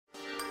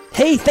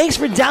Hey, thanks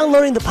for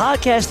downloading the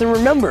podcast, and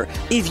remember,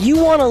 if you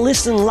want to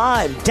listen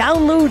live,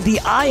 download the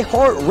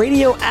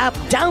iHeartRadio app,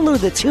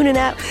 download the TuneIn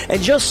app,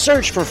 and just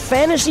search for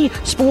Fantasy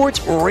Sports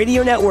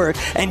Radio Network,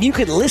 and you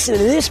can listen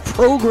to this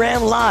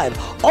program live.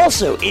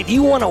 Also, if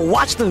you want to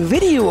watch the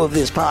video of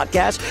this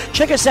podcast,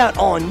 check us out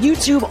on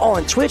YouTube,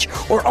 on Twitch,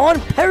 or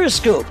on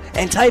Periscope,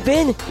 and type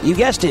in, you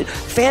guessed it,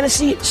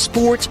 Fantasy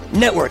Sports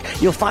Network.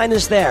 You'll find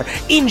us there.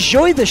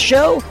 Enjoy the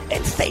show,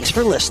 and thanks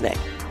for listening.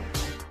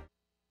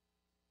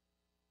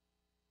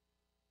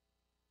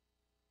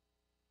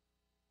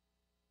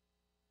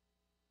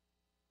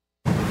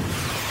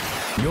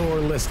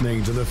 You're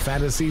listening to the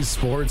Fantasy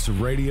Sports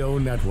Radio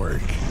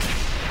Network.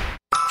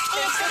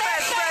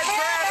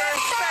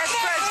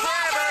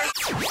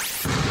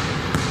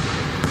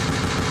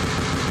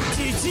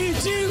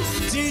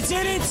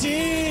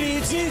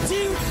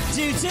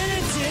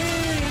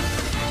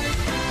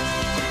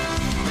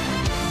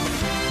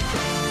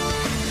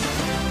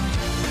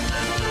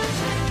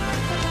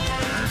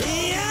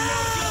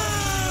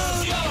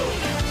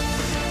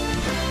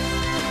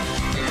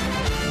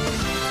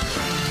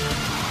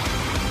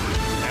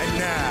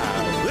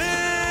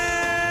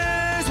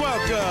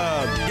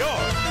 Welcome,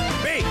 your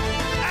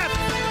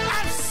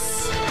BFFs.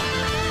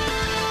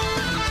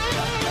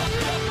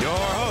 Your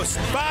host,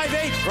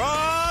 5'8"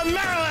 from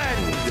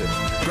Maryland,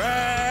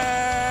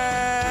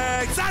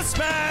 Greg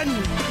Sussman.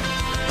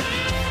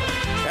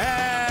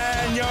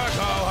 And your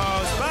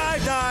co-host,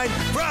 5'9"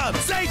 from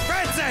St.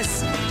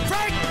 Francis,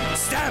 Frank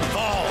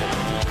Stample.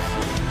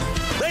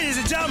 Ladies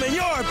and gentlemen,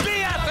 your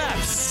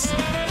BFFs.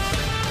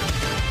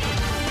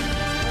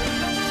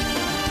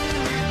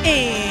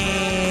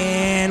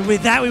 And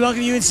with that, we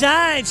welcome you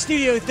inside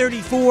Studio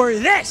 34.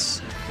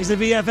 This is the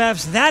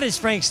BFFs. That is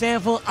Frank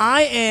Stample.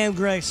 I am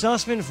Greg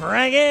Sussman.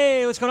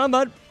 Frankie, what's going on,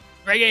 bud?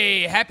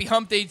 Greg, happy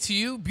hump day to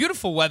you.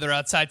 Beautiful weather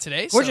outside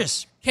today. Gorgeous.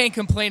 So can't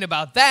complain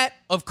about that.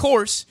 Of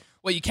course,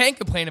 what you can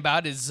complain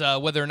about is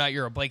whether or not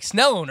you're a Blake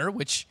Snell owner,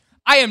 which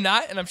I am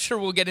not, and I'm sure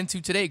we'll get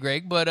into today,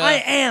 Greg. But I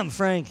am,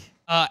 Frank.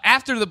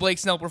 After the Blake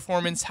Snell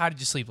performance, how did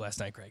you sleep last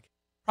night, Greg?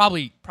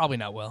 Probably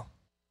not well.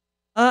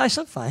 I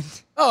slept fine.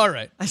 Oh, all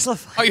right. I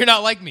slept fine. Oh, you're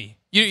not like me.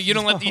 You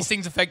don't let these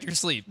things affect your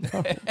sleep.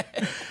 No.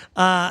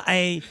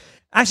 I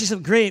actually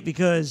slept great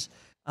because,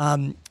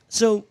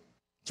 so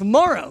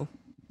tomorrow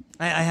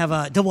I have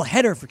a double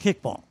header for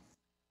kickball.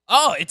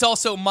 Oh, it's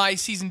also my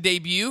season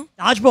debut.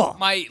 Dodgeball.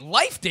 My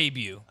life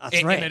debut.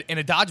 That's right. In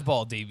a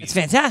dodgeball debut. It's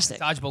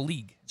fantastic. Dodgeball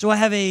league. So I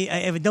have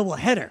a double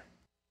header.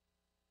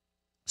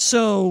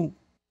 So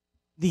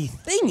the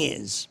thing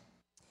is,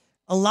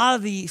 a lot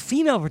of the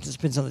female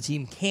participants on the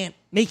team can't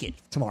make it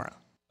tomorrow.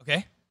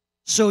 Okay.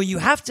 So you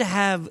have to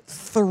have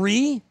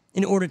 3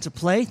 in order to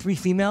play, 3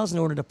 females in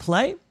order to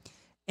play.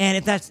 And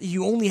if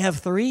you only have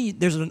 3,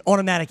 there's an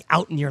automatic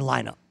out in your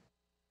lineup.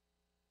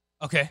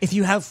 Okay. If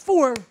you have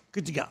 4,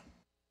 good to go.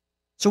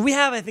 So we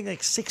have, I think,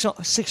 like six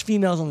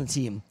females on the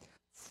team.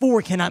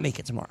 4 cannot make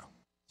it tomorrow.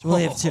 So we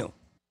only have 2.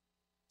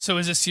 So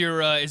is this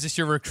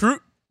your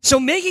recruit? So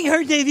making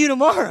her debut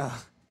tomorrow,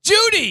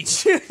 Judy!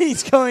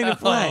 Judy's going to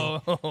play.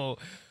 Oh.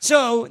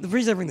 So the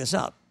reason I bring this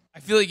up,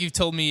 I feel like you've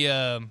told me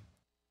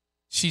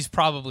she's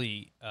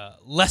probably a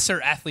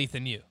lesser athlete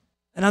than you.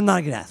 and I'm not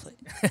a good athlete.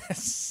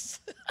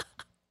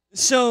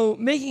 So she's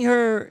making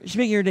her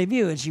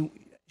debut, and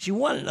she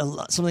wanted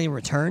something in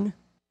return.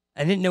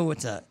 I didn't know what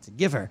to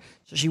give her,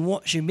 so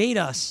she made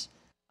us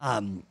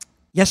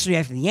yesterday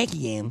after the Yankee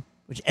game,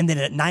 which ended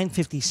at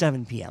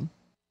 9:57 p.m.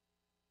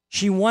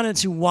 She wanted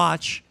to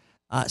watch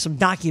some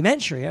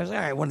documentary. I was like,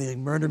 all right, one of the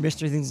murder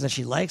mystery things that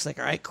she likes. Like,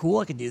 all right, cool,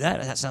 I can do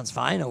that. That sounds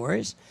fine, no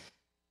worries.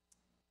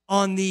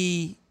 On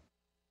the,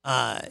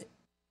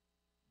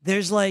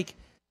 there's like,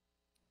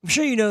 I'm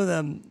sure you know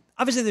them.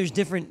 Obviously, there's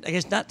different, I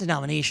guess not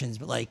denominations,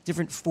 but like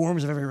different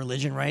forms of every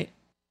religion, right?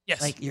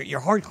 Yes. Like your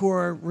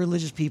hardcore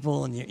religious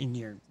people and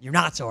your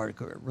not so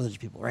hardcore religious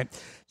people, right?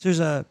 So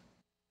there's a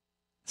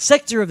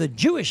sector of the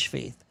Jewish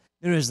faith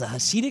known as the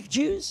Hasidic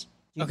Jews.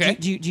 Okay.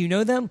 Do you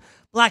know them?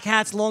 Black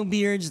hats, long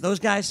beards, those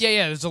guys?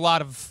 Yeah. There's a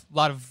lot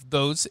of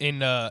those in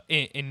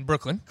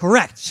Brooklyn.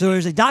 Correct. So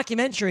there's a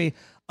documentary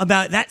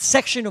about that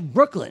section of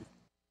Brooklyn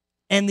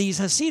and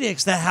these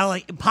Hasidics, that how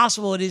like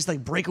impossible it is to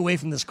like break away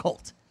from this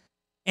cult,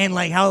 and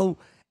like how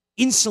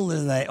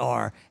insular they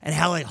are and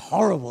how like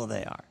horrible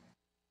they are.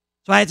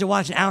 So I had to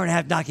watch an hour and a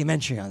half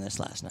documentary on this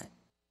last night.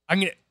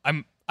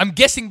 I'm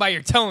guessing by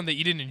your tone that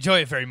you didn't enjoy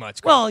it very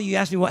much. Well, you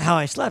asked me how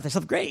I slept. I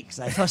slept great because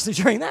I fell asleep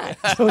during that,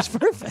 so it's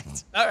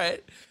perfect. All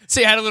right.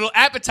 So you had a little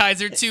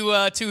appetizer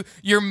to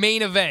your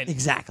main event.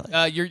 Exactly.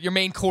 Your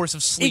main course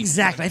of sleep.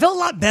 Exactly. I felt a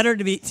lot better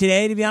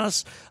today, to be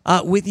honest,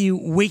 with you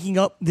waking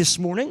up this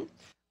morning.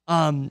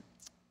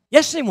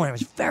 Yesterday morning, I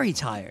was very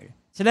tired.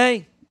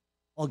 Today,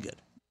 all good.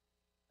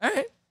 All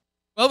right.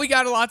 Well, we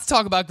got a lot to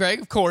talk about,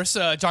 Greg. Of course,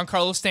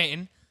 Giancarlo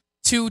Stanton,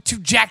 too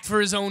jacked for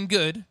his own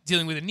good,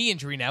 dealing with a knee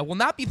injury now, will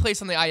not be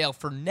placed on the IL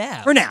for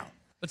now. For now.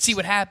 Let's see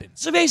what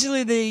happens. So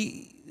basically,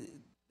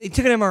 they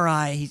took an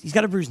MRI. He's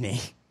got a bruised knee.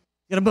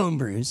 Got a bone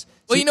bruise.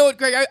 Well, you know what,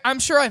 Greg? I'm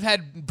sure I've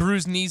had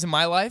bruised knees in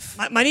my life.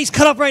 My knee's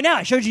cut up right now.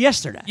 I showed you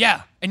yesterday.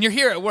 Yeah, and you're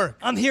here at work.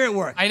 I'm here at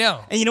work. I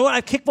know. And you know what? I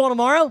have kickball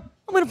tomorrow.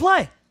 I'm going to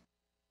play.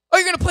 Oh,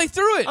 you're going to play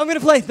through it? I'm going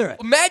to play through it.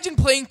 Imagine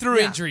playing through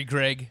injury,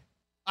 Greg.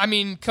 I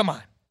mean, come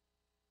on.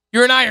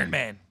 You're an Iron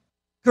Man.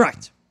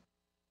 Correct.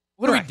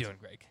 What are we doing,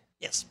 Greg?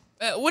 Yes.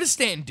 What is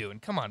Stanton doing?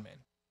 Come on, man.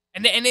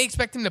 And they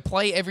expect him to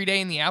play every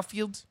day in the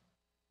outfield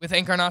with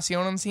Encarnacion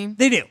on the team?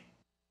 They do.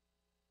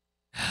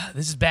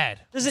 This is bad.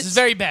 This is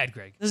very bad,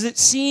 Greg. Does it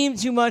seem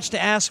too much to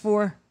ask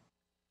for?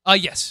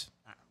 Yes.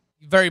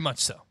 Very much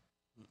so.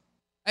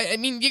 I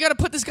mean, you got to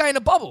put this guy in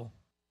a bubble.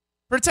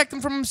 Protect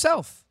him from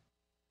himself.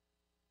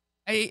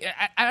 I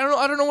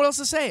don't know what else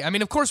to say. I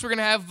mean, of course we're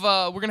gonna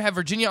have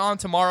Virginia on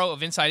tomorrow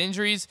of Inside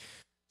Injuries.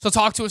 So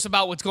talk to us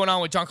about what's going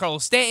on with Giancarlo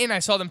Stanton. I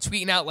saw them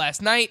tweeting out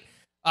last night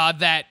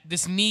that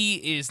this knee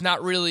is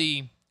not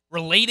really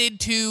related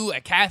to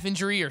a calf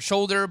injury or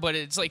shoulder, but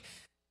it's like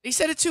they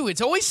said it too.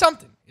 It's always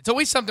something. It's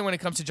always something when it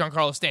comes to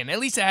Giancarlo Stanton. At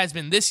least it has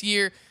been this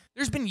year.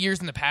 There's been years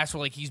in the past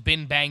where like he's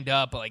been banged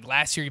up. Like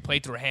last year he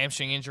played through a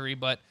hamstring injury,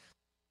 but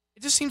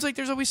it just seems like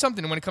there's always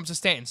something when it comes to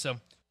Stanton. So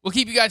we'll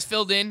keep you guys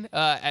filled in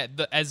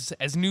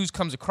as news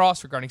comes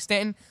across regarding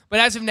Stanton.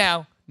 But as of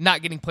now,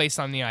 not getting placed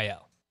on the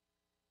IL.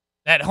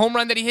 That home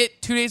run that he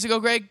hit 2 days ago,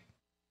 Greg,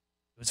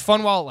 it was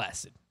fun while it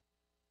lasted.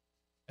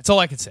 That's all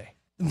I could say.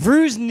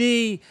 Bruised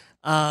knee,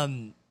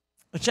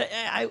 which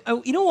I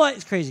you know what?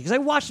 It's crazy because I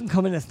watched him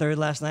come in the third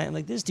last night. I'm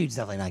like, this dude's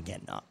definitely not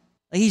getting up.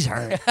 Like, he's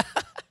hurt.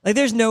 Like,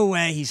 there's no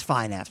way he's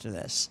fine after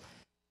this.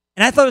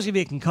 And I thought it was going to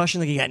be a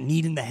concussion, like he got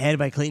kneed in the head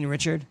by Clayton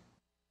Richard.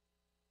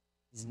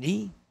 His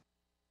knee?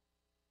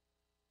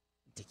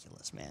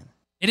 Ridiculous, man.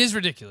 It is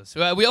ridiculous.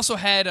 We also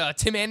had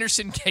Tim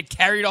Anderson get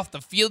carried off the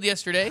field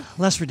yesterday.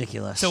 Less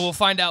ridiculous. So we'll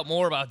find out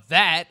more about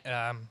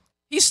that.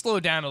 He's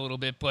slowed down a little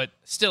bit, but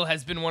still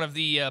has been one of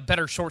the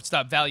better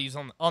shortstop values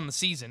on the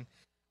season.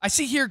 I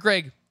see here,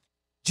 Greg,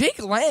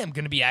 Jake Lamb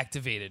going to be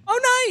activated.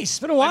 Oh, nice. It's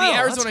been a while. The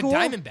Arizona That's cool.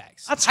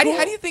 Diamondbacks. That's cool. cool.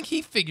 How do you think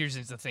he figures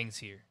into things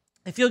here?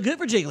 I feel good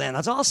for Jake Lamb.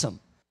 That's awesome.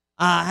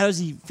 How does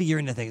he figure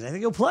into things? I think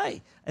he'll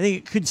play. I think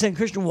it could send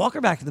Christian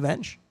Walker back to the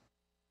bench.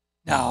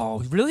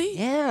 No, really?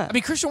 Yeah. I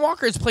mean, Christian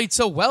Walker has played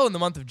so well in the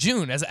month of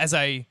June, as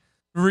I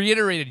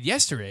reiterated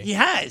yesterday. He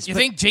has. You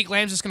think Jake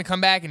Lamb's just going to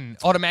come back and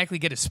automatically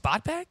get his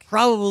spot back?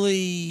 Probably.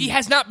 He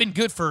has not been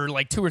good for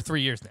like 2 or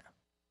 3 years now.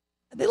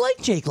 They like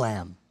Jake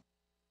Lamb.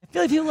 I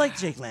feel like people like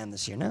Jake Lamb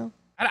this year, no?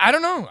 I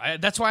don't know.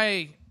 That's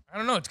why, I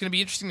don't know. It's going to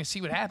be interesting to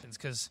see what happens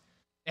because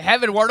they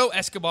have Eduardo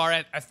Escobar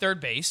at third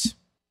base.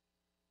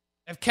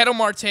 They have Ketel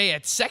Marte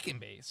at second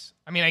base.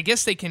 I mean, I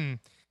guess they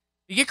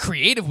get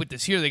creative with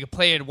this here. They could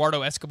play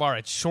Eduardo Escobar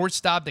at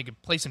shortstop. They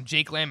could play some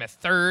Jake Lamb at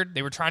third.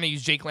 They were trying to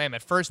use Jake Lamb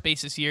at first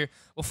base this year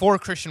before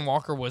Christian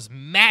Walker was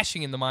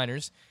mashing in the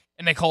minors,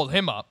 and they called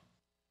him up.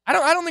 I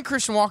don't think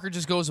Christian Walker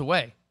just goes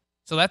away.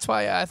 So that's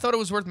why I thought it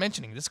was worth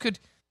mentioning. This could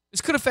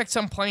affect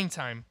some playing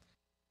time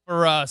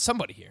for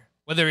somebody here.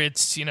 Whether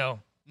it's,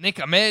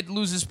 Nick Ahmed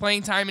loses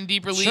playing time in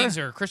deeper leagues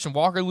or Christian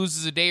Walker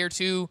loses a day or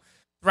two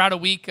throughout a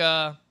week.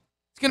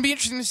 It's going to be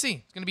interesting to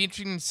see. It's going to be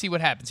interesting to see what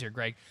happens here,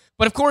 Greg.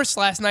 But, of course,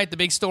 last night, the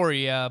big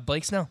story,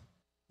 Blake Snell.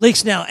 Blake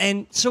Snell.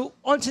 And so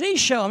on today's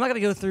show, I'm not going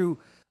to go through,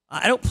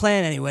 I don't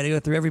plan anyway to go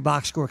through every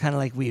box score kind of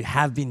like we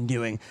have been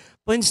doing.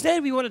 But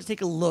instead, we wanted to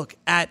take a look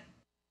at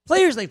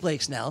players like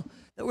Blake Snell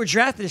that were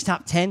drafted as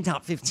top 10,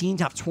 top 15,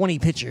 top 20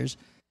 pitchers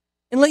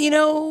and let you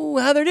know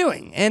how they're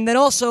doing. And that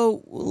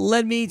also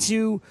led me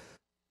to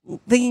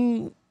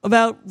thinking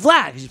about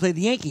Vlad, because he played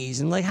the Yankees,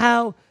 and like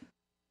how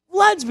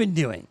Vlad's been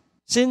doing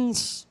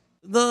since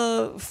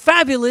the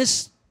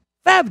fabulous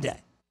Fab Day.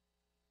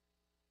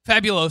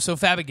 Fabuloso,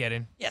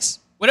 Fabageddon. Yes.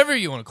 Whatever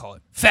you want to call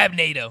it.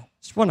 Fabnado.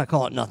 Just want to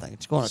call it nothing.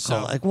 Just want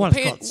to call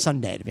it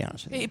Sunday, to be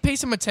honest with you. Pay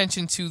some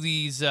attention to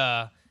these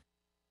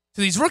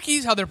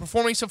rookies, how they're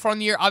performing so far in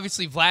the year.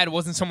 Obviously, Vlad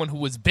wasn't someone who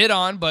was bid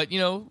on, but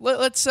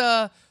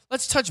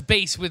let's touch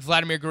base with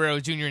Vladimir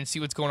Guerrero Jr. and see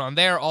what's going on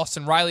there.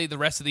 Austin Riley, the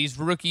rest of these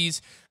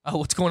rookies,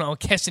 what's going on with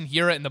Keston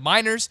Hiura in the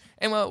minors,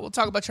 and we'll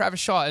talk about Travis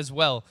Shaw as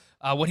well,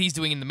 what he's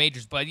doing in the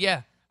majors. But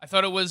yeah, I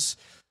thought it was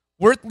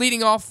worth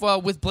leading off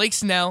with Blake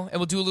Snell, and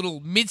we'll do a little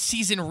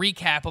mid-season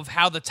recap of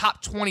how the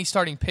top 20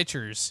 starting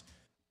pitchers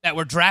that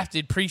were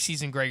drafted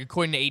preseason, Greg,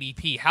 according to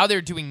ADP, how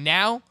they're doing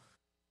now,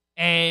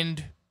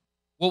 and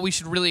what we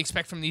should really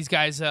expect from these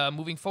guys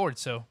moving forward.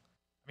 So,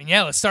 I mean,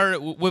 yeah, let's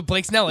start with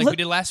Blake Snell like we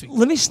did last week.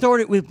 Let me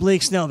start it with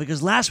Blake Snell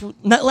because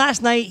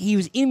last night he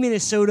was in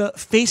Minnesota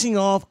facing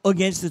off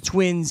against the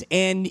Twins,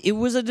 and it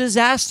was a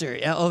disaster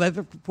of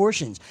epic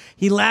proportions.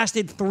 He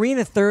lasted 3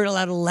 1/3,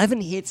 allowed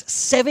 11 hits,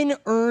 7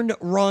 earned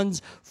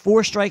runs,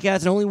 4 strikeouts,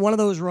 and only one of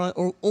those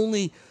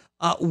only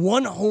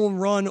one home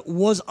run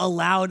was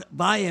allowed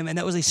by him, and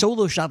that was a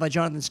solo shot by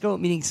Jonathan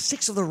Scope, meaning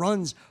 6 of the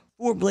runs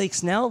for Blake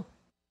Snell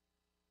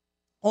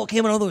all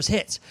came on all those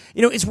hits.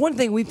 It's one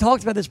thing, we've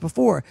talked about this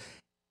before.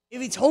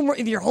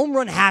 If you're home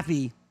run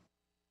happy,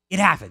 it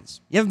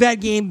happens. You have a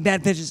bad game,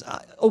 bad pitches,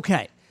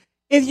 okay.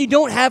 If you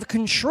don't have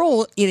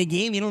control in a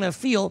game, you don't have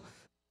feel,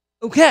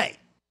 okay.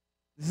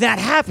 That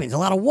happens. A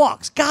lot of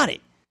walks, got it.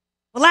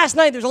 But last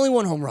night, there's only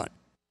one home run.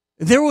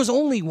 There was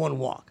only one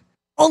walk.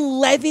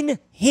 11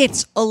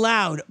 hits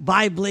allowed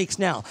by Blake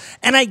Snell.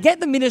 And I get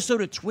the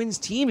Minnesota Twins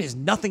team is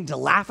nothing to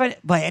laugh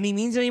at by any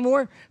means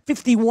anymore.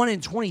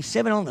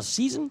 51-27 on the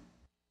season.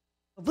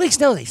 But Blake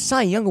Snell is a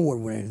Cy Young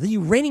Award winner, the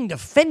reigning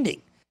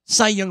defending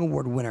Cy Young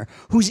Award winner,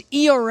 whose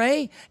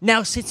ERA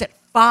now sits at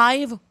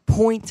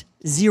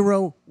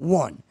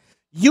 5.01.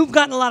 You've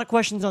gotten a lot of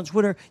questions on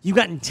Twitter. You've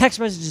gotten text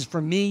messages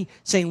from me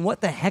saying,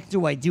 what the heck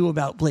do I do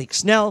about Blake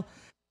Snell?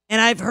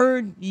 And I've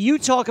heard you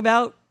talk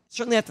about,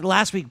 certainly after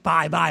last week,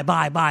 bye.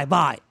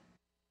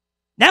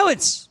 Now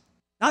it's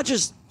not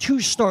just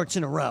 2 starts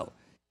in a row.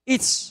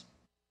 It's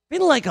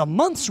been like a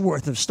month's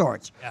worth of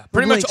starts. Yeah,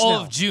 pretty much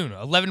all of June.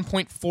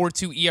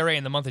 11.42 ERA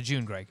in the month of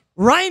June, Greg.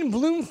 Ryan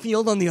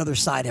Bloomfield, on the other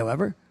side,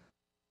 however,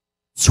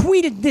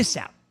 tweeted this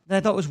out that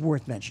I thought was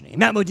worth mentioning.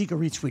 Matt Modica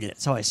retweeted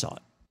it, so I saw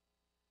it.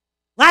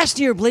 Last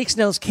year, Blake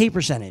Snell's K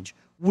percentage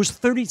was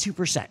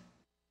 32%.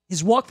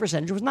 His walk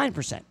percentage was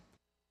 9%.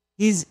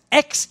 His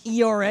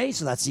xERA,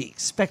 so that's the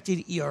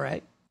expected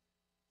ERA,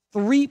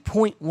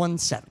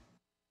 3.17.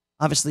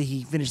 Obviously,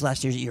 he finished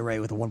last year's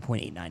ERA with a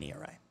 1.89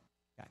 ERA.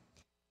 Okay.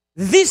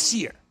 This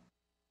year,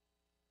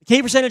 the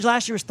K percentage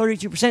last year was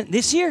 32%.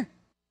 This year,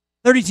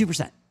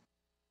 32%.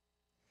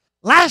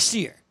 Last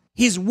year,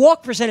 his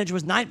walk percentage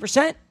was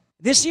 9%.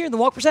 This year, the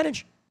walk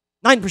percentage,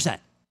 9%.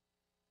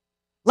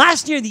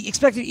 Last year, the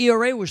expected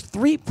ERA was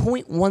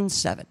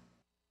 3.17.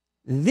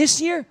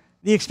 This year,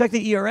 the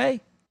expected ERA,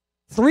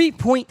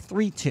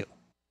 3.32.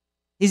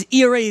 His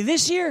ERA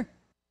this year,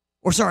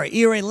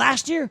 ERA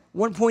last year,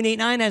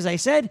 1.89, as I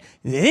said.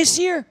 This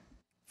year,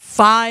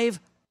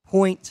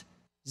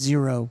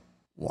 5.01.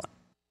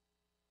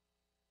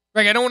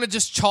 Greg, I don't want to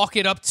just chalk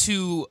it up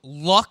to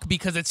luck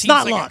because it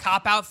seems like a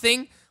cop-out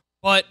thing,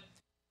 but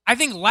I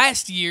think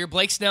last year,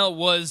 Blake Snell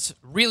was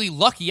really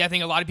lucky. I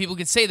think a lot of people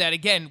could say that.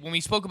 Again, when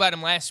we spoke about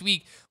him last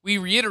week, we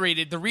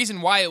reiterated the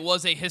reason why it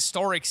was a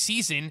historic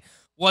season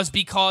was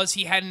because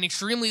he had an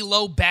extremely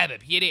low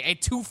BABIP. He had a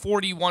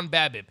 241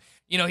 BABIP.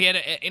 You know, he had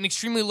an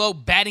extremely low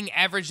batting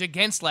average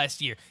against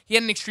last year. He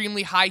had an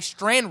extremely high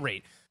strand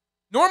rate.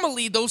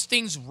 Normally, those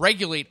things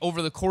regulate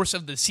over the course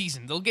of the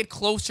season. They'll get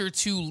closer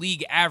to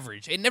league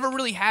average. It never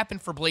really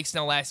happened for Blake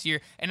Snell last year,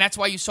 and that's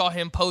why you saw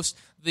him post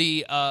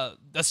the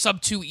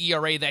sub-2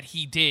 ERA that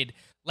he did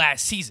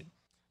last season.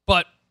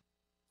 But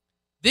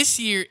this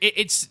year,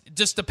 it's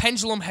just the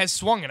pendulum has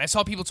swung, and I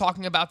saw people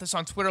talking about this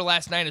on Twitter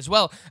last night as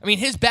well. I mean,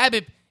 his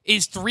BABIP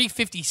is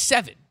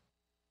 357,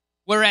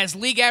 whereas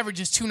league average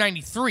is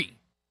 293.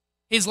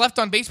 His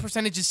left-on-base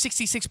percentage is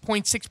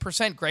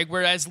 66.6%, Greg,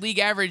 whereas league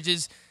average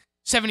is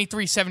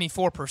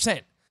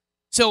 74%.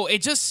 So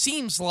it just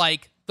seems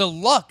like the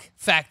luck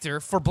factor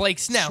for Blake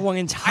Snell swung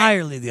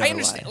entirely the other way. I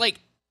understand.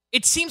 Like,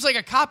 it seems like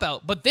a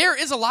cop-out, but there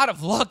is a lot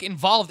of luck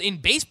involved in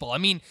baseball. I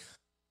mean,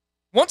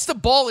 once the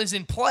ball is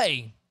in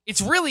play, it's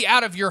really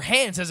out of your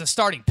hands as a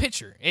starting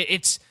pitcher.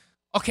 It's,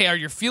 okay, are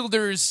your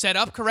fielders set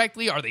up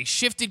correctly? Are they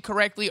shifted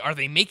correctly? Are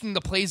they making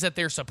the plays that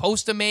they're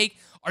supposed to make?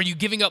 Are you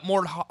giving up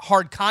more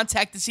hard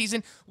contact this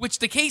season? Which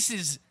that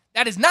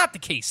is not the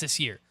case this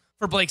year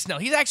for Blake Snell.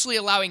 He's actually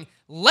allowing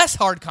less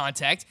hard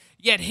contact,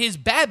 yet his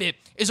BABIP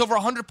is over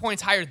 100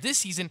 points higher this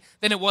season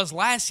than it was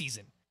last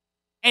season.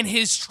 And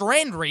his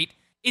strand rate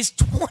is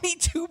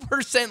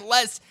 22%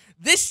 less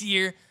this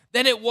year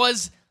than it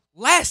was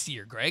last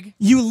year, Greg.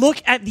 You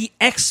look at the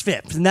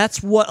xFIP, and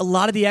that's what a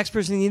lot of the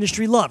experts in the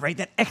industry love, right?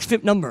 That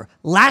xFIP number.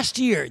 Last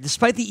year,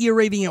 despite the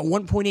ERA being at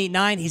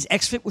 1.89, his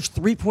xFIP was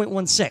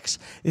 3.16.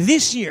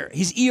 This year,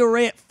 his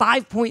ERA at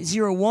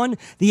 5.01,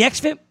 the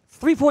xFIP,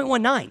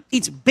 3.19.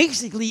 It's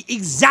basically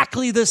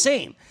exactly the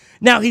same.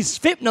 Now, his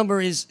FIP number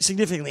is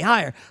significantly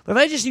higher, but if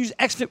I just use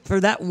xFIP for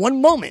that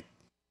one moment,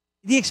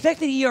 the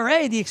expected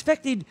ERA, the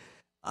expected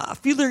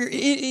fielder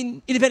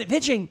in independent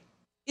pitching,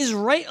 is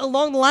right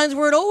along the lines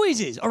where it always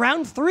is,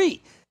 around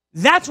 3.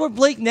 That's where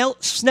Blake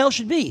Snell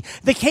should be.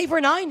 The K per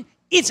 9,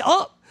 it's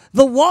up.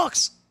 The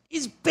walks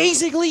is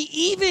basically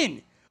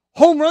even.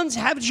 Home runs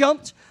have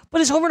jumped, but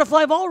his home run to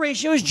fly ball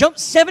ratio has jumped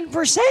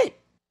 7%.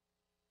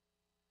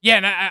 Yeah,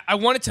 and I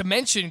wanted to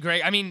mention,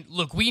 Greg, I mean,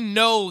 look, we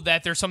know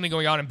that there's something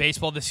going on in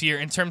baseball this year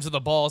in terms of the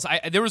balls.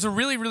 There was a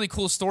really, really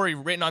cool story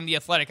written on The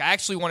Athletic. I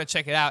actually want to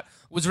check it out. It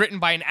was written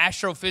by an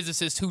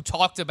astrophysicist who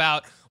talked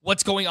about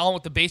what's going on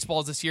with the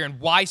baseballs this year and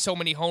why so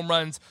many home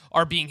runs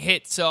are being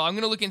hit. So I'm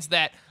going to look into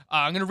that.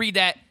 I'm going to read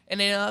that, and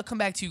then I'll come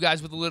back to you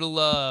guys with a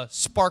little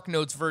Spark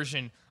Notes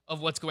version of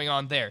what's going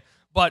on there.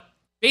 But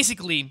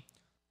basically,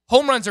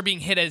 home runs are being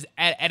hit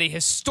at a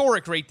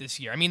historic rate this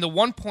year. I mean, the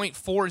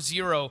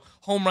 1.40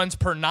 home runs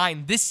per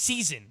 9 this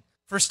season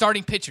for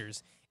starting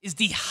pitchers is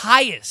the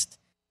highest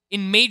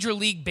in Major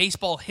League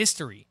Baseball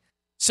history.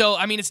 So,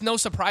 I mean, it's no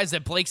surprise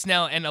that Blake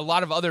Snell and a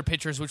lot of other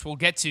pitchers, which we'll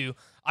get to,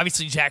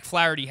 obviously Jack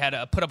Flaherty had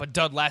put up a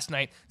dud last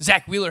night.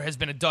 Zach Wheeler has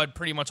been a dud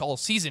pretty much all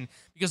season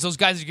because those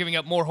guys are giving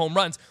up more home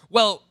runs.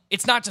 Well,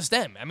 it's not just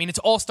them. I mean, it's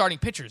all starting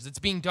pitchers. It's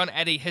being done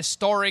at a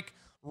historic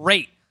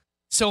rate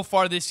so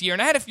far this year.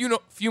 And I had a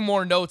few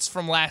more notes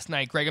from last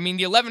night, Greg. I mean,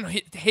 the 11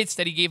 hits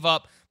that he gave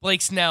up,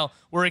 Blake Snell,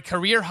 were a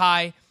career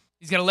high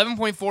He's got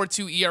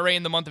 11.42 ERA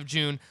in the month of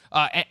June,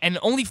 and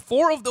only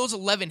 4 of those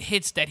 11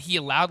 hits that he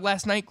allowed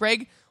last night,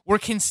 Greg, were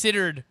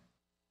considered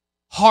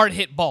hard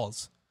hit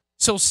balls.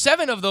 So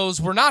 7 of those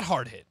were not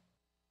hard hit.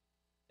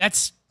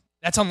 That's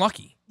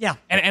unlucky. Yeah.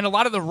 And a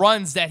lot of the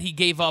runs that he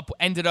gave up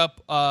ended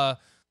up,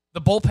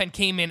 the bullpen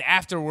came in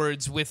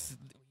afterwards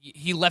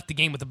he left the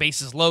game with the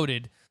bases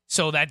loaded,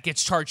 so that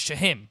gets charged to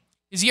him.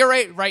 His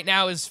ERA right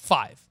now is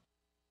 5.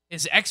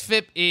 His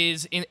xFIP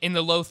is in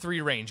the low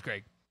 3 range,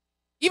 Greg.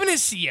 Even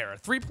his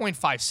SIERA,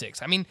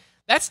 3.56. I mean,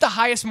 that's the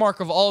highest mark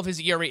of all of his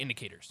ERA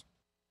indicators.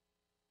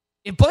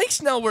 If Blake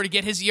Snell were to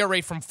get his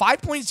ERA from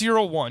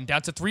 5.01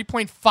 down to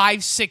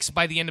 3.56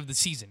 by the end of the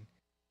season,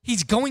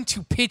 he's going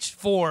to pitch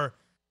for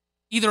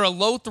either a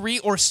low 3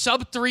 or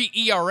sub 3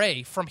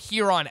 ERA from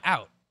here on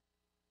out.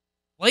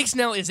 Blake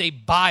Snell is a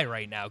buy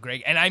right now,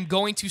 Greg, and I'm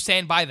going to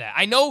stand by that.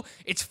 I know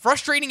it's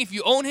frustrating if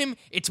you own him.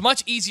 It's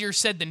much easier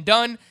said than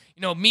done.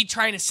 You know, me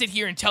trying to sit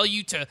here and tell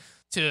you to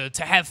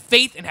have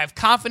faith and have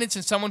confidence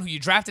in someone who you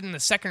drafted in the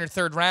 2nd or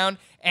 3rd round,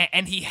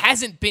 and he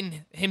hasn't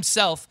been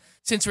himself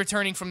since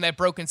returning from that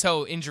broken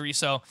toe injury.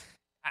 So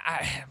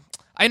I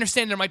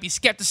understand there might be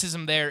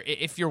skepticism there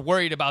if you're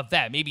worried about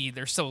that. Maybe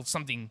there's still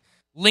something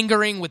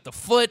lingering with the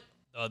foot,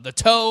 the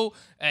toe,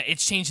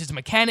 it's changed his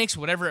mechanics,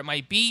 whatever it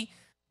might be.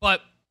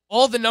 But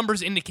all the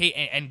numbers indicate,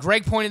 and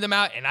Greg pointed them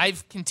out, and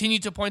I've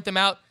continued to point them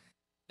out,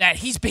 that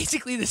he's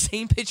basically the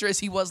same pitcher as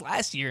he was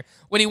last year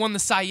when he won the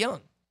Cy Young.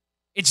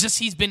 It's just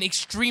he's been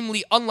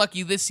extremely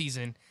unlucky this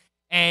season,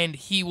 and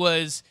he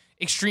was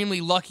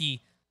extremely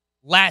lucky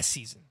last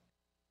season.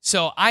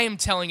 So I am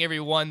telling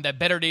everyone that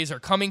better days are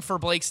coming for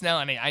Blake Snell,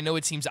 and I know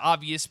it seems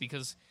obvious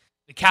because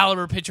the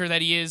caliber pitcher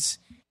that he is,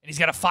 and he's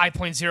got a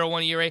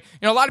 5.01 ERA. You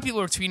know, a lot of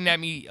people were tweeting at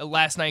me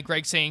last night,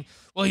 Greg, saying,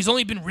 well, he's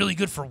only been really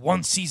good for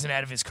 1 season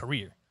out of his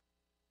career.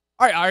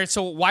 All right,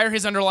 so why are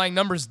his underlying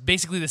numbers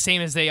basically the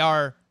same as they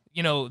are,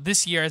 you know,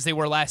 this year as they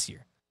were last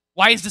year?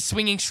 Why is the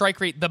swinging strike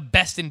rate the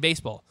best in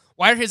baseball?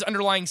 Why are his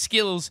underlying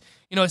skills,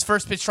 you know, his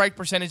first pitch strike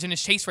percentage and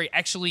his chase rate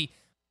actually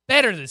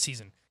better this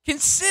season?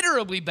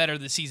 Considerably better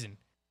this season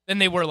than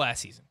they were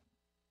last season.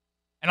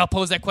 And I'll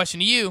pose that question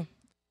to you.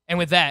 And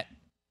with that,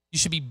 you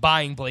should be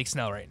buying Blake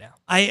Snell right now.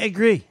 I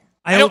agree.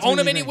 I don't own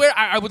him anywhere.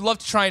 I would love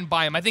to try and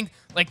buy him. I think,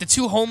 like, the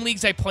 2 home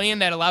leagues I play in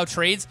that allow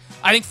trades,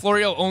 I think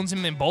Florio owns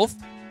him in both.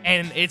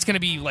 And it's going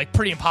to be, like,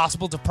 pretty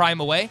impossible to pry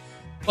him away.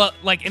 But,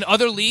 like, in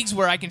other leagues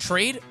where I can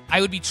trade,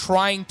 I would be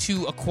trying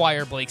to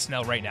acquire Blake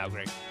Snell right now,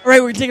 Greg. All right,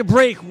 we're going to take a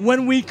break.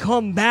 When we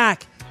come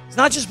back, it's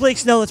not just Blake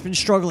Snell that's been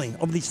struggling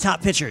over these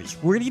top pitchers.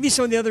 We're going to give you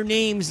some of the other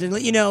names and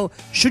let you know,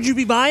 should you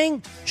be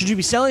buying? Should you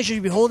be selling? Should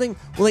you be holding?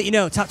 We'll let you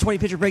know. Top 20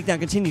 pitcher breakdown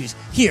continues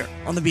here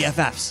on the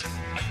BFFs.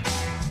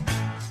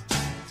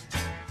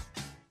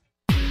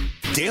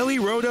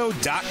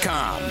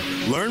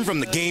 DailyRoto.com. Learn from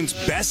the game's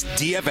best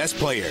DFS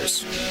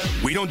players.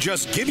 We don't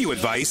just give you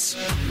advice,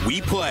 we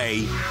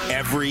play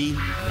every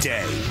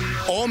day.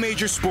 All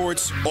major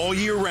sports, all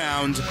year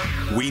round,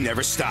 we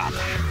never stop.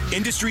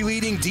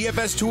 Industry-leading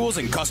DFS tools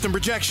and custom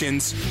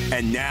projections,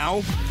 and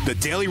now, the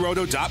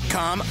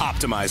DailyRoto.com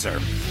Optimizer.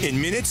 In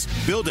minutes,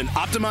 build an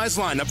optimized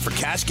lineup for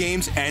cash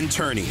games and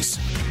tourneys.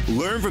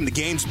 Learn from the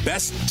game's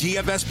best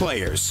DFS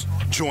players.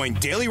 Join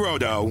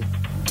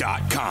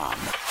DailyRoto.com.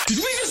 Did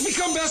we just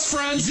become best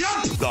friends?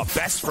 Yup! The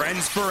best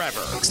friends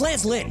forever. It's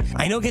Lance Lynn.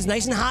 I know it gets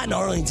nice and hot in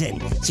Arlington,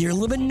 so you're a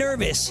little bit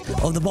nervous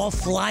of the ball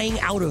flying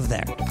out of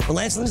there. But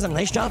Lance Lynn's done a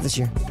nice job this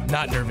year.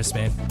 Not nervous,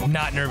 man.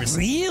 Not nervous.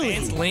 Really?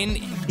 Lance Lynn,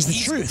 It's the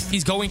truth.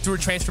 He's going through a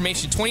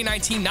transformation.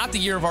 2019, not the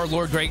year of our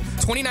Lord Greg.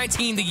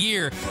 2019, the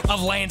year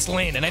of Lance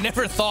Lynn. And I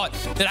never thought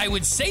that I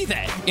would say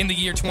that in the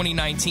year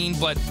 2019,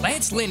 but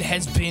Lance Lynn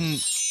has been...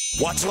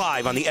 Watch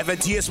live on the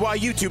FNTSY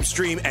YouTube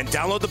stream and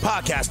download the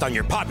podcast on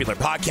your popular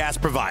podcast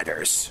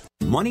providers.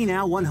 Money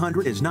Now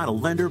 100 is not a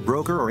lender,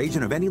 broker, or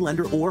agent of any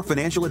lender or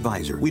financial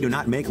advisor. We do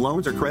not make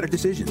loans or credit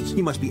decisions.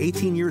 You must be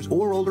 18 years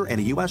or older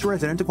and a U.S.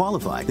 resident to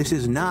qualify. This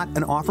is not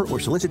an offer or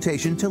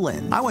solicitation to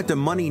lend. I went to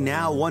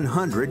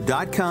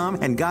MoneyNow100.com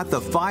and got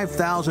the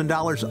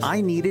 $5,000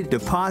 I needed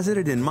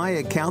deposited in my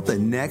account the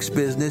next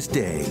business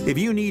day. If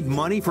you need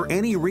money for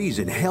any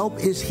reason, help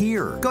is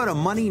here. Go to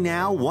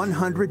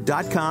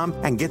MoneyNow100.com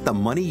and get the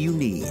money you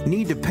need.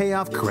 Need to pay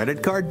off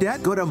credit card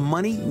debt? Go to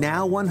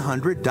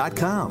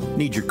MoneyNow100.com.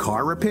 Need your car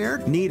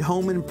repaired? Need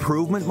home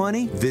improvement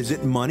money?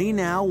 Visit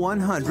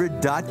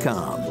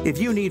MoneyNow100.com. If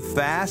you need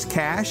fast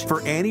cash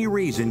for any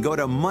reason, go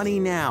to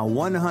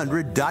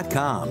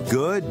MoneyNow100.com.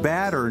 Good,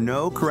 bad, or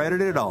no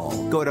credit at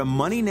all. Go to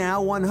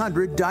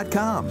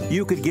MoneyNow100.com.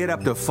 You could get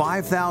up to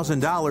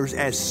 $5,000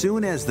 as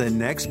soon as the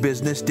next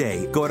business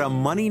day. Go to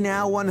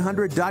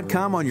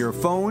MoneyNow100.com on your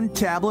phone,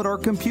 tablet, or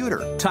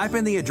computer. Type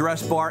in the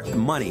address bar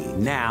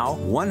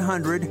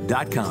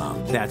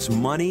MoneyNow100.com. That's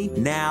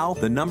MoneyNow,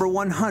 the number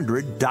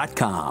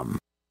 100.com.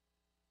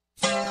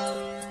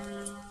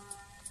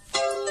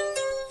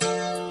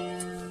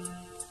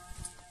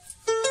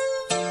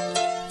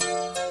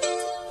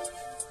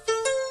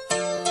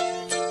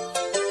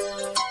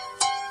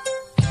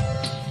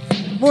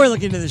 More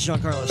looking into this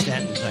Giancarlo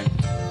Stanton thing.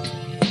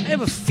 I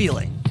have a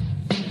feeling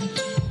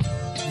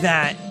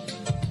that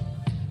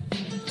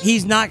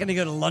he's not going to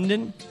go to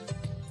London,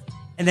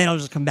 and then he'll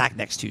just come back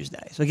next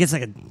Tuesday. So he gets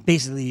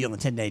basically on the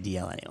 10-day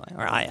DL anyway,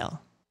 or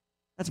IL.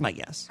 That's my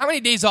guess. How many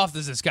days off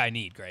does this guy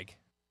need, Greg?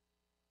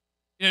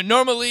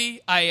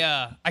 Normally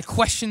I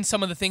question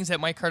some of the things that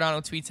Mike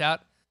Cardano tweets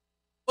out.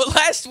 But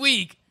last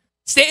week,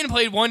 Stanton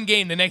played one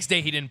game. The next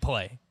day, he didn't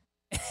play.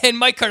 And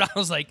Mike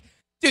Cardano's like,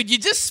 dude, you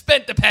just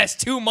spent the past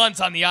 2 months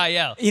on the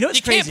IL. You know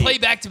what's crazy? You can't play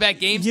back-to-back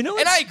games, and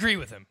I agree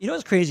with him. You know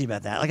what's crazy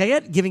about that? I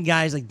get giving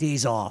guys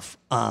days off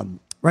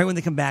right when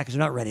they come back because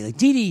they're not ready.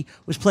 Didi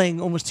was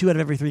playing almost 2 out of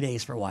every 3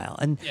 days for a while.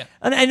 And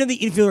I know the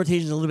infield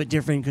rotation is a little bit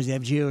different because you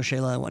have Gio,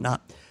 Shayla, and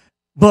whatnot.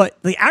 But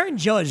Aaron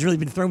Judge has really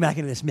been thrown back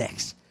into this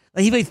mix.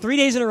 He played 3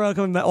 days in a row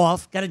coming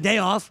off, got a day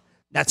off.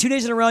 Now 2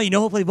 days in a row,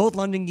 he'll play both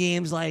London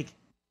games. I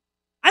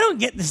don't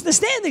get this. The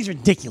Stanton thing's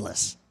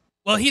ridiculous.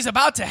 Well, he's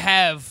about to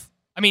have...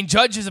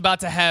 Judge is about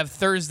to have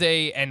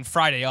Thursday and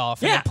Friday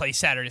off and then play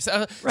Saturday.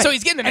 So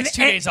he's getting the next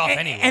 2 days off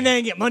anyway. And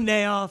then get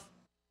Monday off.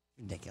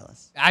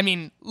 Ridiculous.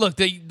 Look,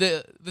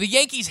 the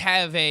Yankees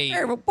have I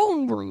have a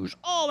bone bruise.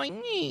 All I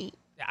need.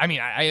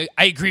 I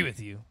agree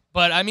with you.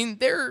 But,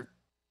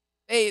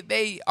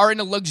 they are in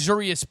a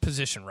luxurious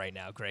position right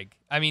now, Greg.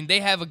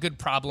 They have a good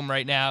problem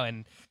right now,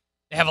 and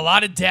they have a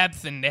lot of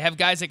depth, and they have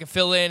guys that can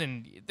fill in,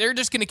 and they're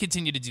just going to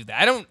continue to do that.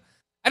 I don't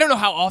know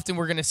how often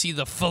we're going to see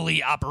the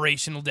fully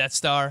operational Death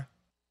Star.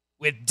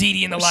 With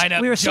Didi in the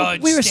lineup,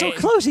 Judge, we were so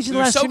close each of the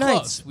last 2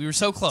 nights. We were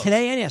so close.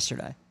 Today and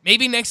yesterday.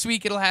 Maybe next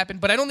week it'll happen,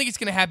 but I don't think it's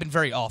going to happen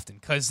very often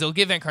because they'll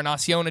give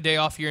Encarnacion a day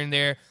off here and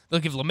there. They'll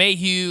give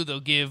LeMahieu.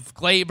 They'll give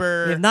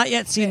Glaber. We have not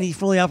yet seen the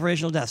fully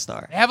operational Death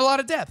Star. They have a lot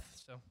of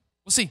depth, so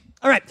we'll see.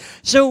 All right,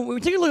 so we're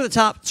taking a look at the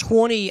top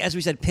 20, as we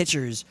said,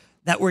 pitchers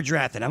that were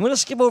drafted. I'm going to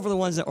skip over the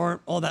ones that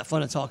aren't all that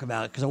fun to talk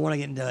about because I want to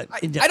get into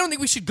in-depth. I don't think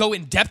we should go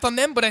in depth on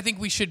them, but I think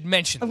we should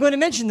mention them. I'm going to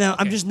mention them.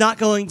 Okay. I'm just not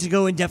going to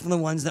go in depth on the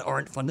ones that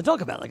aren't fun to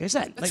talk about, like I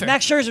said. That's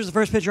Max Scherzer was the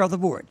first pitcher off the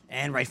board,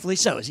 and rightfully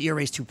so. His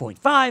ERA is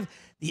 2.5.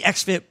 The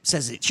xFIP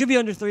says it should be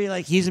under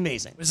 3. He's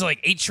amazing. Was it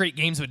 8 straight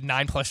games with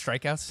 9+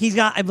 strikeouts? He's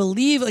got, I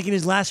believe, in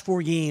his last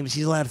 4 games,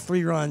 he's allowed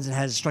 3 runs and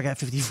has struck out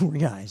 54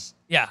 guys.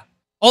 Yeah.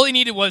 All he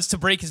needed was to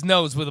break his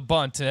nose with a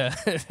bunt to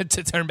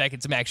turn back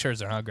into Max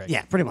Scherzer, huh, Greg?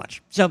 Yeah, pretty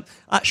much. So,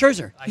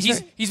 Scherzer.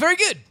 He's very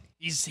good.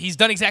 He's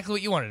done exactly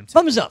what you wanted him to.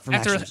 Thumbs up for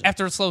Max Scherzer.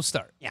 After a slow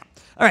start. Yeah.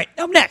 All right,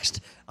 up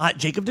next,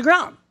 Jacob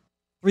deGrom.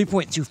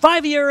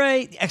 3.25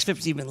 ERA. The xFIP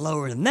is even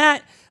lower than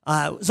that.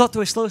 Was off to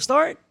a slow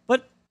start,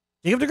 but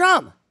Jacob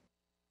deGrom.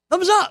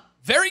 Thumbs up.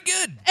 Very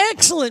good.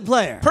 Excellent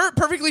player.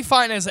 Perfectly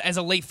fine as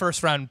a late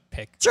first-round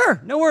pick.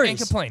 Sure, no worries.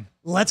 Can't complain.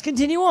 Let's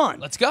continue on.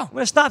 Let's go. I'm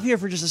going to stop here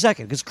for just a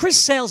second because Chris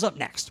Sale's up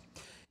next.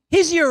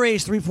 His ERA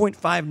is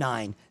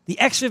 3.59. The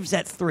xFIP is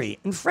at 3.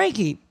 And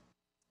Frankie,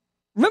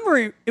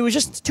 remember, it was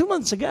just 2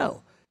 months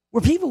ago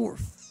where people were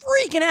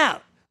freaking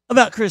out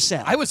about Chris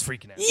Sale. I was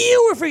freaking out.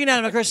 You were freaking out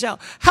about Chris Sale.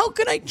 How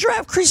could I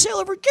draft Chris Sale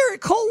over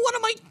Garrett Cole? What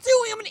am I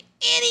doing? I'm an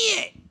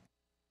idiot.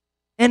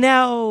 And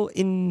now,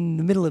 in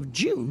the middle of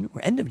June,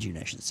 or end of June,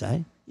 I should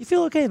say, you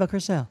feel okay about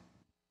Chris Sale.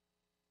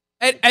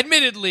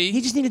 Admittedly.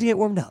 He just needed to get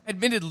warmed up.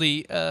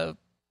 Admittedly, I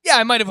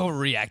might have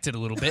overreacted a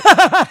little bit.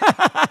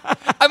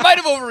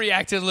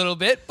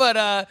 But,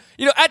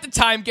 at the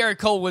time, Garrett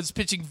Cole was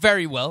pitching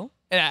very well,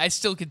 and I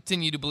still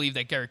continue to believe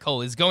that Garrett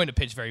Cole is going to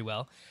pitch very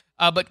well.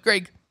 But,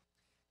 Greg,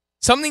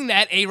 something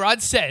that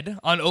A-Rod said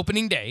on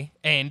opening day,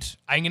 and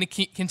I'm going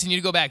to continue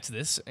to go back to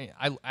this.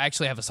 I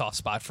actually have a soft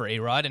spot for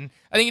A-Rod, and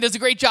I think he does a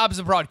great job as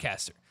a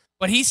broadcaster.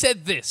 But he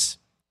said this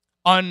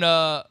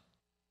on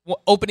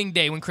opening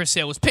day when Chris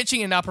Sale was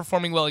pitching and not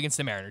performing well against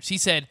the Mariners. He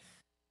said,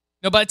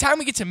 by the time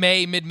we get to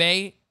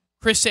mid-May,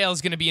 Chris Sale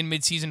is going to be in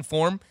midseason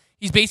form.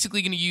 He's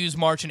basically going to use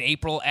March and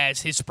April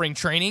as his spring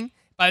training.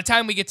 By the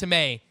time we get to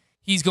May,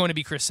 he's going to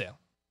be Chris Sale.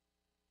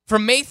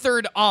 From May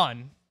 3rd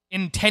on,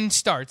 in 10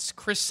 starts,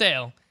 Chris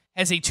Sale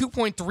has a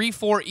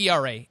 2.34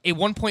 ERA, a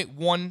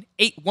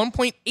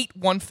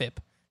 1.81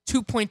 FIP,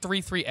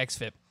 2.33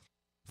 xFIP,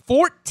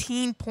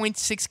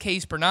 14.6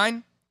 Ks per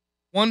 9,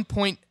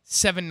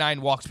 1.79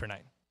 walks per 9.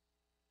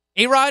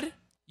 A-Rod,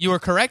 you are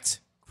correct.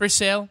 Chris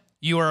Sale,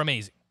 you are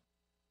amazing.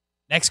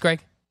 Next, Greg.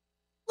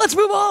 Let's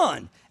move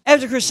on.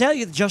 After Chris Sale,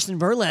 you get Justin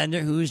Verlander,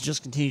 who's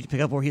just continued to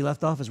pick up where he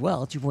left off as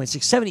well.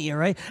 2.67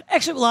 ERA.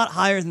 Actually, a lot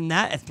higher than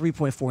that at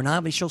 3.49,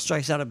 but he still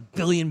strikes out 1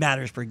 billion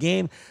batters per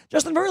game.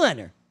 Justin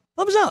Verlander,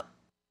 thumbs up.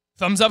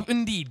 Thumbs up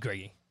indeed,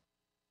 Greggy.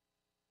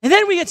 And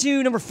then we get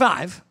to number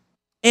 5.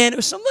 And it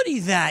was somebody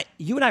that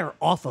you and I were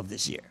off of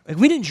this year.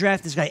 We didn't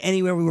draft this guy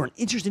anywhere. We weren't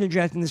interested in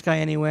drafting this guy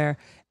anywhere.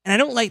 And I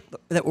don't like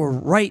that we're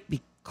right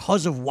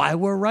because of why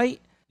we're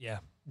right. Yeah.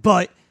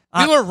 But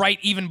we were right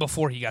even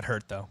before he got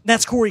hurt, though.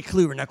 That's Corey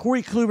Kluber. Now,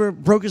 Corey Kluber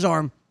broke his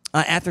arm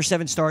after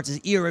 7 starts. His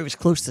ERA was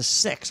close to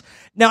 6.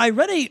 Now, I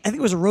read I think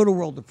it was a Roto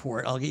World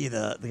report. I'll get you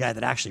the guy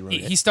that actually wrote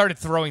it. He started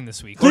throwing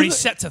this week, or he's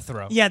set to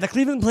throw. Yeah, the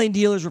Cleveland Plain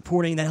Dealer is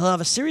reporting that he'll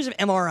have a series of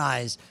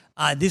MRIs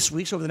this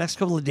week, so over the next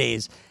couple of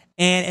days.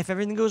 And if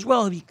everything goes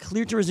well, he'll be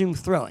cleared to resume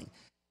throwing.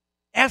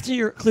 After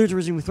you're cleared to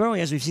resume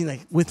throwing, as we've seen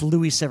with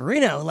Luis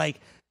Severino,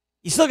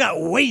 you still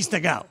got ways to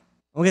go.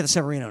 We'll get to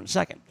Severino in a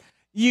second.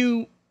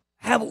 You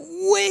have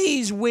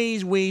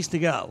ways to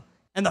go.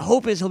 And the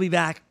hope is he'll be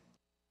back,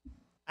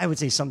 I would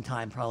say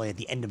sometime probably at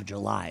the end of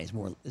July is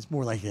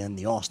more likely than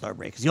the All-Star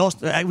break.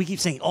 Because we keep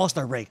saying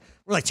All-Star break.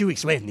 We're like 2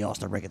 weeks away from the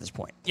All-Star break at this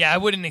point. Yeah, I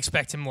wouldn't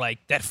expect him like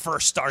that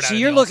first start. So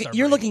you're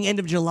looking end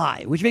of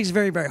July, which makes it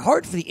very, very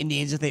hard for the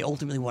Indians if they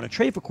ultimately want to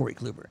trade for Corey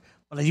Kluber.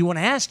 But I do want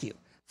to ask you,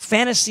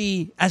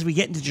 fantasy, as we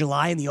get into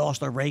July and the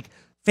All-Star break,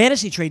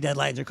 fantasy trade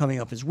deadlines are coming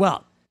up as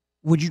well.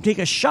 Would you take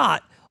a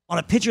shot on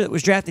a pitcher that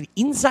was drafted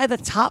inside the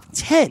top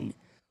 10?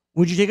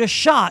 Would you take a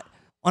shot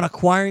on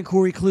acquiring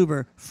Corey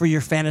Kluber for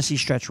your fantasy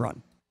stretch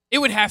run? It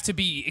would have to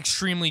be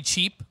extremely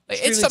cheap.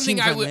 Extremely it's something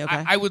team-friendly,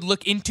 I would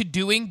look into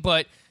doing,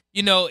 but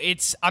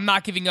I'm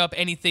not giving up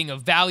anything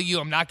of value.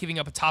 I'm not giving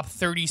up a top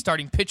 30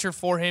 starting pitcher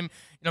for him.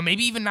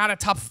 Maybe even not a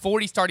top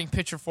 40 starting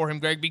pitcher for him,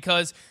 Greg,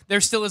 because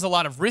there still is a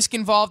lot of risk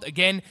involved.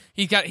 Again,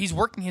 he's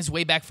working his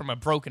way back from a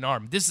broken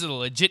arm. This is a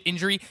legit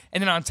injury,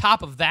 and then on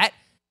top of that,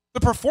 the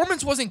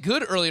performance wasn't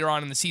good earlier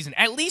on in the season.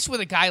 At least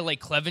with a guy like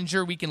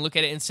Clevenger, we can look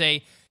at it and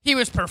say he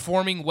was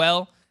performing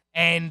well,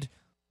 and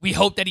we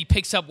hope that he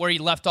picks up where he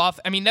left off.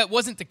 I mean, that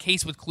wasn't the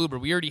case with Kluber.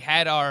 We already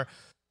had our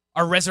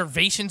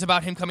reservations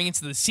about him coming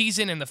into the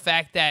season and the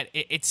fact that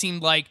it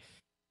seemed like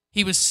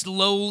he was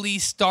slowly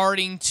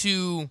starting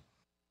to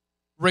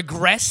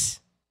regress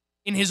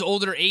in his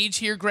older age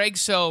here, Greg.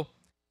 So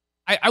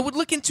I would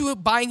look into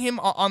buying him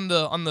on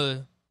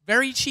the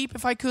very cheap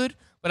if I could,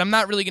 but I'm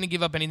not really going to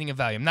give up anything of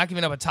value. I'm not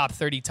giving up a top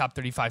 30, top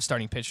 35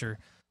 starting pitcher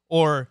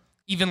or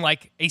even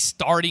like a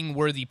starting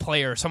worthy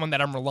player, someone that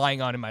I'm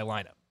relying on in my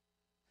lineup.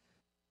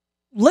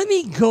 Let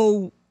me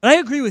go. I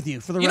agree with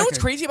you for the record. You know what's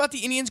crazy about the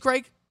Indians,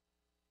 Greg?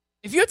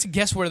 If you had to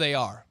guess where they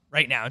are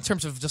right now in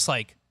terms of just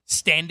like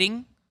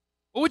standing,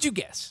 what would you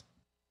guess?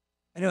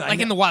 I know,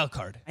 in the wild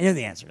card. I know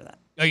the answer to that.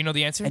 Oh, you know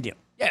the answer? I do.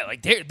 Yeah,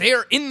 like they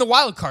are in the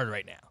wild card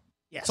right now.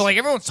 Yes. So like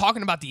everyone's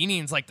talking about the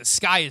Indians like the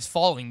sky is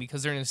falling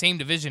because they're in the same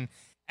division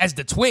as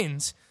the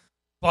Twins.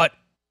 But,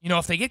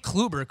 if they get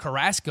Kluber,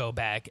 Carrasco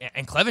back,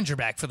 and Clevenger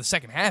back for the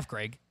second half,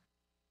 Greg,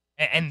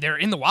 and they're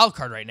in the wild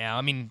card right now,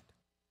 I mean,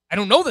 I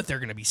don't know that they're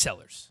going to be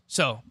sellers.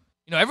 So,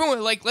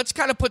 everyone, let's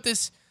kind of put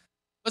this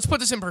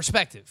in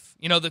perspective.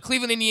 The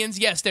Cleveland Indians,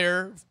 yes,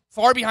 they're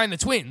far behind the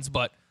Twins,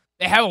 but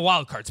they have a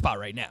wild card spot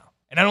right now.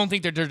 And I don't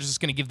think they're just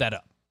going to give that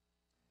up.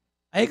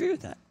 I agree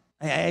with that.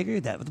 I agree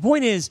with that. But the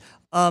point is,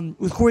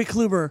 with Corey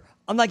Kluber,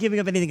 I'm not giving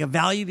up anything of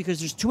value because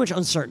there's too much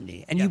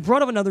uncertainty. And you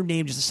brought up another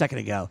name just a second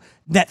ago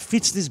that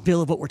fits this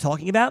bill of what we're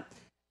talking about,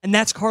 and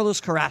that's Carlos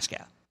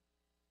Carrasco.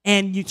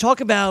 And you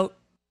talk about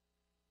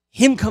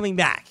him coming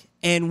back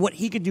and what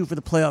he could do for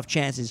the playoff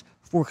chances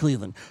for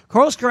Cleveland.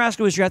 Carlos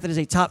Carrasco was drafted as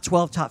a top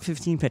 12, top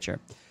 15 pitcher.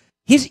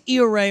 His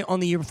ERA on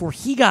the year before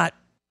he got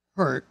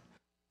hurt,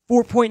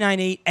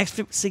 4.98,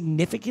 xFIP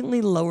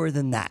significantly lower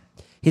than that.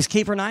 His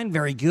K per 9,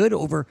 very good,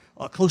 over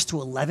close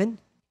to 11.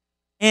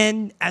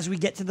 And as we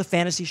get to the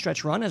fantasy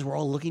stretch run, as we're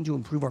all looking to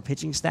improve our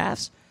pitching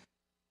staffs,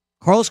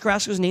 Carlos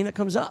Carrasco's name that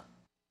comes up.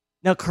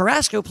 Now,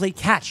 Carrasco played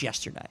catch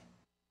yesterday,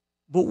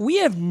 but we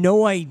have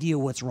no idea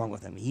what's wrong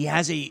with him. He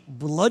has a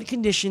blood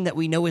condition that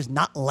we know is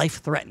not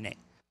life-threatening,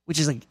 which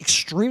is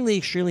extremely,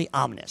 extremely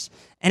ominous.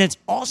 And it's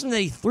awesome that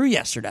he threw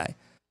yesterday,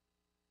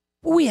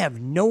 but we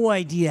have no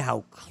idea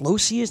how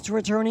close he is to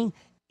returning,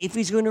 if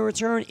he's going to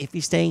return, if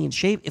he's staying in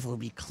shape, if it will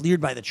be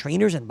cleared by the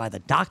trainers and by the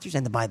doctors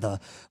and by the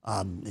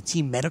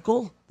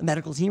medical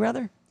team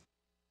rather.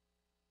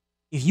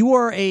 If you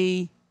are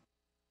a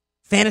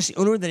fantasy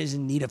owner that is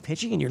in need of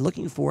pitching and you're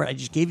looking for it, I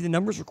just gave you the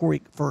numbers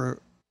for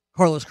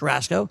Carlos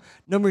Carrasco,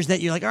 numbers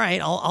that you're like, all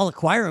right, I'll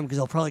acquire him because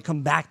they'll probably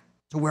come back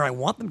to where I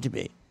want them to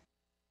be.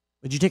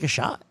 Would you take a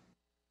shot?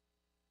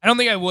 I don't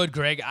think I would,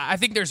 Greg. I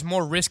think there's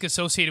more risk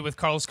associated with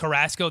Carlos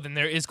Carrasco than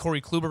there is Corey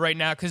Kluber right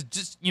now because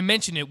just you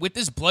mentioned it, with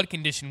this blood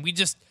condition,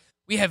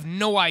 we have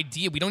no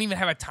idea. We don't even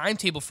have a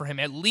timetable for him.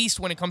 At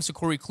least when it comes to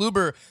Corey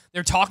Kluber,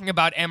 they're talking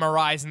about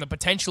MRIs and the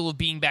potential of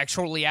being back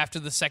shortly after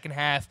the second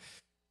half.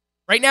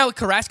 Right now with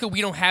Carrasco, we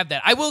don't have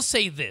that. I will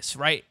say this,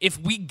 right? If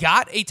we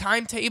got a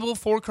timetable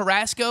for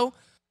Carrasco,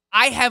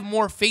 I have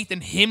more faith in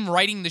him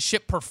riding the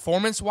ship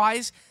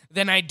performance-wise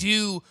than I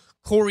do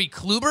Corey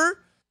Kluber,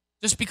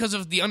 just because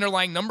of the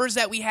underlying numbers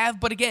that we have.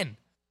 But again,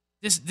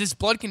 this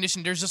blood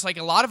condition, there's just like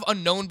a lot of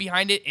unknown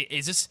behind it.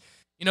 Is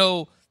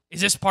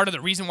this part of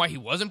the reason why he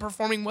wasn't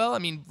performing well? I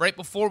mean, right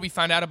before we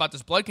found out about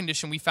this blood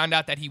condition, we found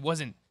out that he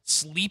wasn't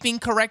sleeping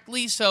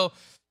correctly. So,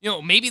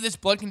 maybe this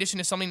blood condition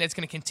is something that's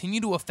going to continue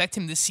to affect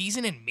him this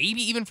season and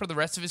maybe even for the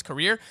rest of his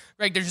career.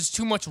 Greg, there's just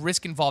too much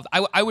risk involved.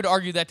 I would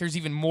argue that there's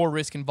even more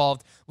risk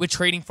involved with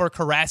trading for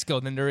Carrasco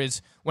than there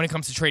is when it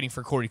comes to trading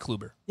for Corey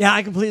Kluber. Yeah,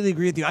 I completely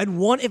agree with you.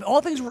 If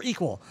all things were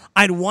equal,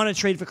 I'd want to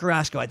trade for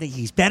Carrasco. I think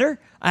he's better.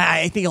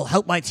 I think he'll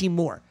help my team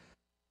more.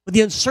 But the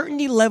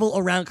uncertainty level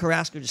around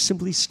Carrasco just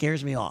simply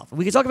scares me off.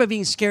 We can talk about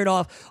being scared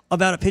off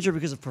about a pitcher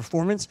because of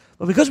performance,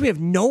 but because we have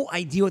no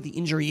idea what the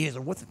injury is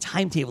or what the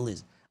timetable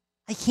is,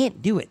 I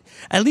can't do it.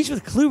 At least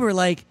with Kluber,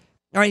 all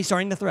right, he's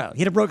starting to throw. He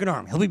had a broken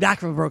arm. He'll be back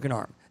from a broken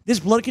arm. This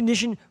blood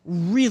condition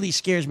really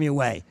scares me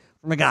away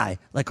from a guy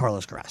like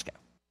Carlos Carrasco.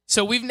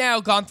 So we've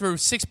now gone through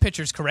 6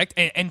 pitchers, correct?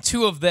 And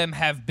 2 of them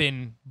have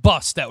been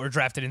busts that were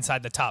drafted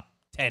inside the top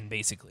 10,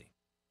 basically.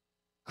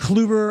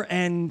 Kluber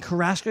and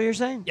Carrasco, you're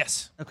saying?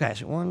 Yes. Okay,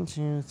 so 1,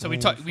 2, 3. So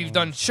we've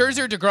done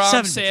Scherzer, DeGrom,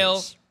 7 Sale,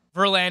 pitchers.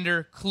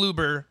 Verlander,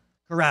 Kluber,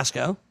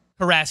 Carrasco.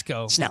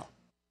 Snell.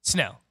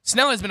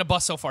 Snell has been a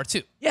bust so far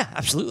too. Yeah,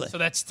 absolutely. So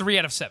that's 3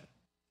 out of 7.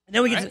 And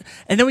then we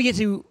get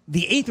to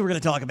the 8th we're going to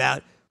talk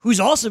about, who's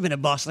also been a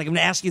bust. Like, I'm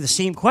going to ask you the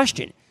same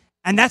question,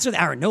 and that's with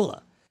Aaron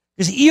Nola,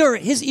 because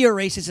his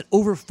ERA sits at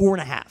over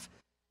 4.5.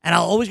 And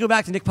I'll always go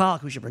back to Nick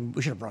Pollock, who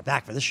we should have brought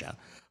back for this show.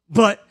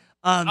 But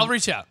I'll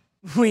reach out.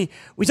 We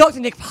talked to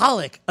Nick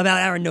Pollock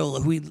about Aaron Nola,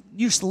 who he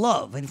used to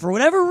love, and for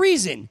whatever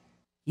reason,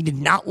 he did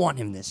not want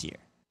him this year.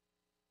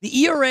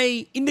 The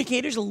ERA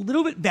indicator's a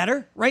little bit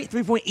better, right?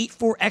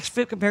 3.84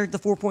 xFIP compared to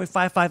the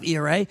 4.55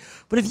 ERA.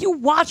 But if you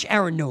watch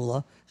Aaron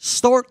Nola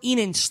start in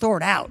and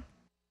start out,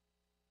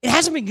 it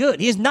hasn't been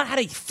good. He has not had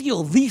the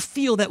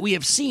feel that we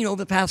have seen over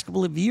the past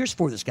couple of years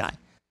for this guy.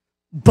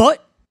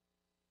 But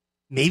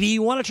maybe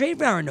you want to trade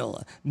for Aaron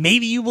Nola.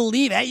 Maybe you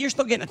believe, hey, you're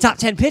still getting a top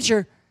 10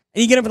 pitcher,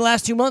 and you get him for the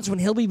last 2 months when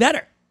he'll be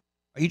better.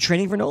 Are you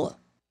trading for Nola?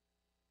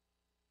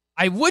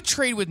 I would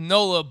trade with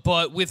Nola,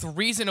 but with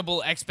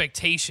reasonable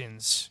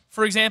expectations.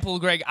 For example,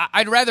 Greg,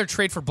 I'd rather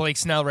trade for Blake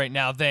Snell right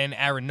now than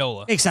Aaron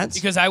Nola. Makes sense.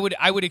 Because I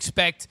would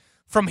expect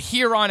from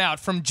here on out,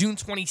 from June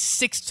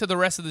 26th to the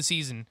rest of the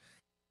season,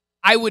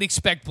 I would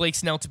expect Blake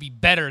Snell to be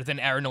better than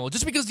Aaron Nola,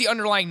 just because the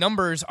underlying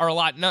numbers are a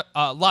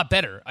lot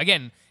better.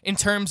 Again, in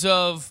terms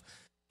of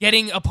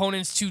getting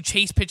opponents to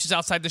chase pitches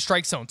outside the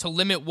strike zone, to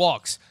limit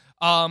walks,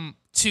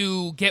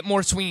 to get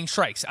more swinging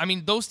strikes. I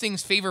mean, those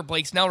things favor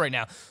Blake Snell right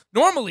now.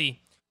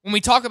 Normally, when we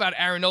talk about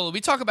Aaron Nola,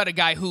 we talk about a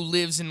guy who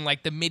lives in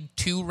like the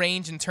mid-2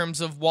 range in terms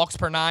of walks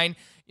per 9.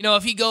 You know,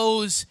 if he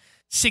goes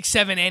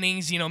 6-7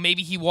 innings, you know,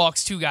 maybe he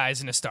walks 2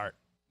 guys in a start.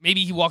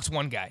 Maybe he walks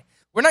 1 guy.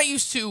 We're not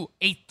used to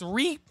a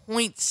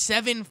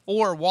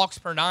 3.74 walks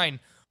per 9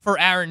 for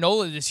Aaron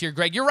Nola this year,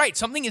 Greg. You're right.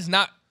 Something has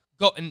not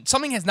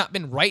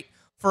been right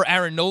for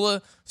Aaron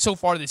Nola so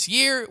far this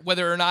year,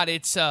 whether or not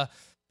it's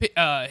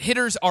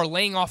hitters are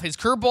laying off his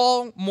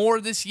curveball more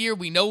this year.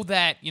 We know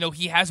that, you know,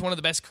 he has one of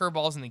the best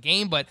curveballs in the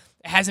game, but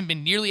it hasn't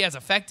been nearly as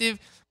effective.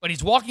 But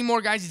he's walking more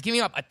guys. He's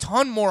giving up a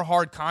ton more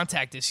hard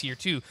contact this year,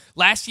 too.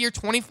 Last year,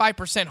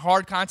 25%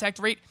 hard contact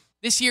rate.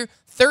 This year,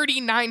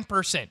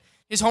 39%.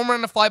 His home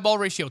run to fly ball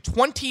ratio,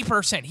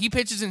 20%. He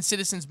pitches in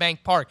Citizens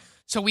Bank Park,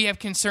 so we have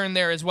concern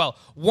there as well.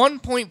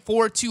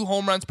 1.42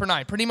 home runs per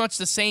 9, pretty much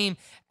the same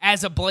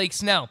as a Blake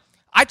Snell.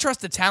 I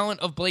trust the talent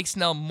of Blake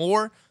Snell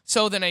more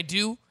so than I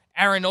do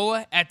Aaron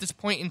Nola at this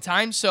point in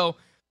time. So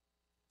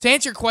to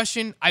answer your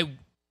question, I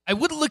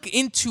would look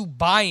into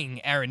buying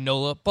Aaron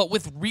Nola, but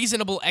with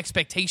reasonable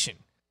expectation.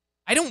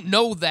 I don't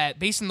know that,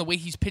 based on the way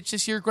he's pitched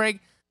this year, Greg,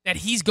 that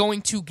he's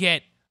going to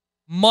get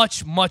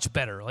much, much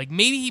better. Like,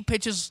 maybe he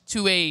pitches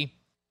to a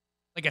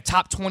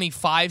top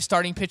 25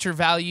 starting pitcher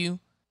value,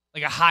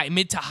 like a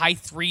mid to high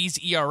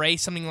 3s ERA,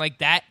 something like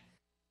that.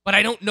 But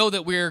I don't know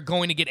that we're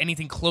going to get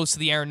anything close to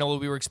the Aaron Nola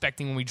we were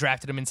expecting when we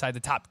drafted him inside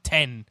the top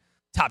 10,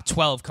 top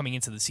 12 coming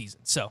into the season.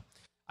 So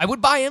I would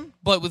buy him,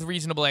 but with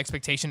reasonable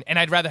expectation, and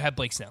I'd rather have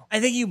Blake Snell. I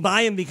think you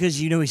buy him because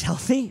you know he's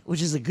healthy,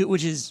 which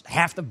is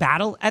half the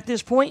battle at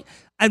this point.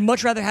 I'd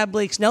much rather have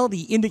Blake Snell.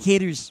 The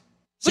indicators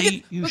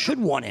say you should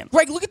want him.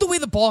 Greg, look at the way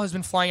the ball has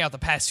been flying out the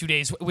past 2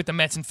 days with the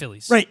Mets and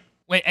Phillies. Right.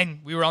 And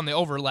we were on the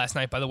over last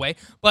night, by the way.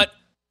 But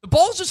the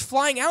ball's just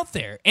flying out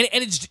there, and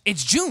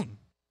it's June.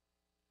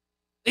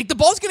 Like, the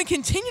ball's going to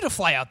continue to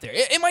fly out there.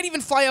 It might even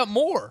fly out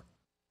more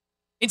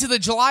into the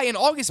July and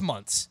August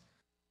months.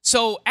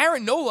 So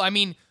Aaron Nola, I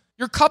mean,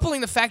 you're coupling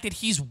the fact that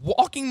he's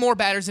walking more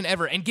batters than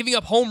ever and giving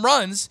up home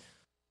runs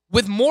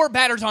with more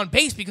batters on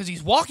base because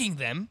he's walking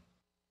them.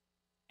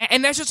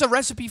 And that's just a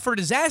recipe for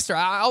disaster.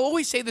 I'll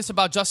always say this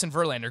about Justin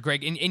Verlander,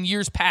 Greg, in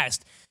years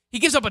past. He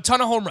gives up a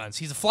ton of home runs.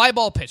 He's a fly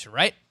ball pitcher,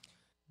 right?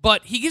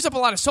 But he gives up a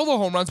lot of solo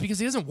home runs because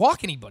he doesn't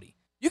walk anybody.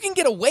 You can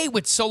get away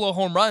with solo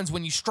home runs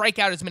when you strike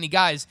out as many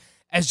guys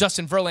as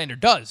Justin Verlander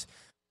does.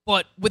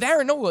 But with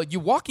Aaron Nola,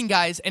 you're walking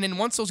guys, and then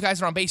once those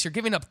guys are on base, you're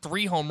giving up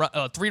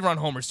 3-run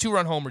homers,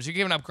 2-run homers. You're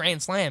giving up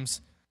grand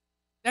slams.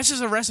 That's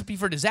just a recipe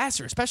for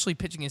disaster, especially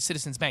pitching in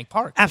Citizens Bank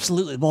Park.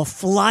 Absolutely. Well,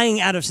 flying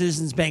out of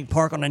Citizens Bank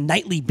Park on a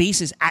nightly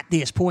basis at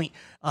this point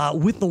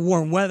with the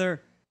warm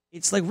weather,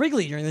 it's like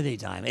Wrigley during the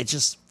daytime. It's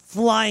just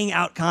flying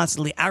out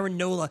constantly. Aaron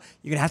Nola,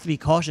 you're going to have to be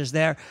cautious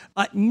there.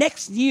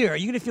 Next year, are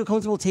you going to feel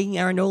comfortable taking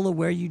Aaron Nola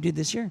where you did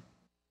this year?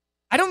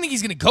 I don't think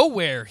he's going to go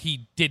where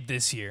he did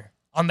this year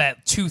on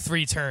that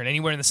 2-3 turn,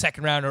 anywhere in the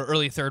second round or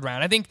early third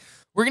round. I think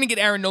we're going to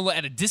get Aaron Nola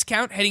at a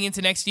discount heading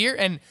into next year,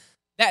 and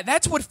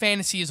that's what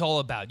fantasy is all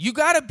about. You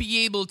got to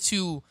be able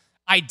to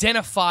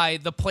identify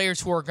the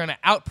players who are going to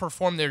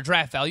outperform their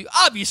draft value.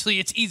 Obviously,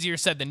 it's easier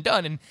said than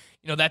done, and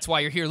that's why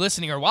you're here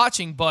listening or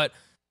watching, but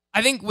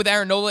I think with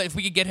Aaron Nola, if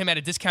we could get him at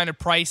a discounted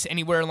price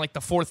anywhere in like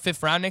the 4th,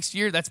 5th round next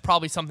year, that's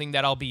probably something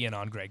that I'll be in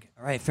on, Greg.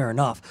 All right, fair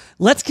enough.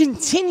 Let's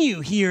continue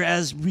here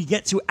as we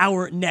get to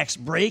our next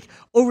break.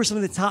 Over some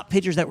of the top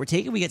pitchers that we're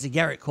taking, we get to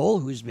Garrett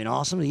Cole, who's been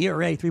awesome. The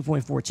ERA,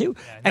 3.42.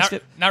 Yeah,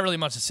 not really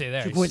much to say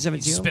there.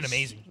 2.72. He's been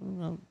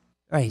amazing.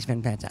 All right, he's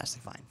been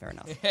fantastic. Fine, fair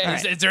enough.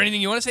 Is there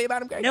anything you want to say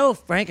about him, Greg? No,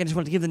 Frank, I just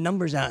wanted to give the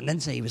numbers out and then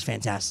say he was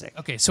fantastic.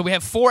 Okay, so we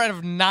have 4 out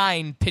of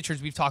 9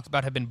 pitchers we've talked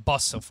about have been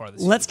busts so far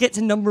this year. Let's get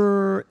to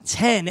number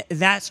 10.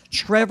 That's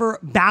Trevor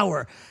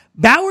Bauer.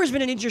 Bauer's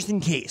been an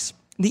interesting case.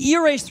 The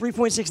ERA is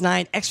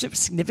 3.69, xFIP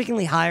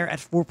significantly higher at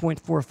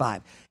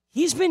 4.45.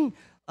 He's been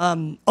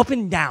up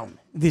and down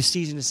this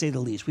season, to say the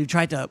least. We've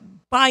tried to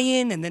buy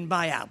in and then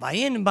buy out, buy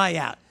in and buy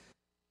out.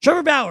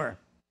 Trevor Bauer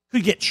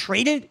could get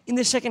traded in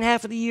the second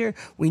half of the year.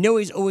 We know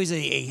he's always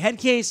a head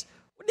case.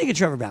 What do you think of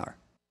Trevor Bauer?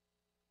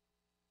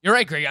 You're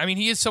right, Greg. I mean,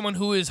 he is someone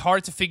who is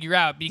hard to figure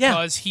out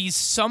because he's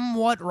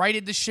somewhat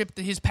righted the ship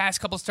his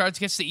past couple starts,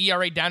 gets the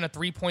ERA down to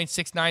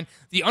 3.69.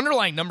 The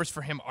underlying numbers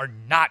for him are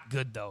not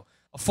good, though.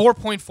 A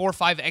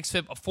 4.45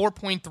 xFIP, a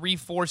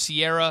 4.34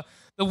 Sierra.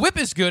 The whip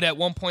is good at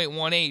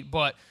 1.18,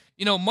 but,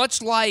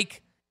 much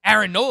like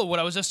Aaron Nola, what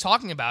I was just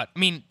talking about, I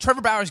mean, Trevor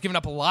Bauer's given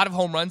up a lot of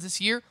home runs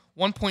this year,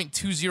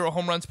 1.20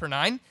 home runs per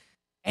 9.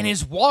 And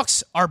his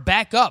walks are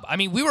back up. I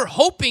mean, we were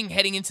hoping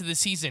heading into the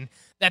season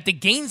that the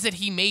gains that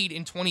he made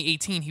in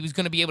 2018, he was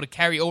going to be able to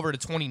carry over to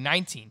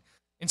 2019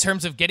 in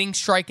terms of getting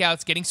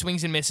strikeouts, getting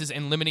swings and misses,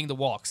 and limiting the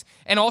walks,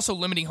 and also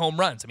limiting home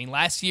runs. I mean,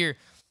 last year,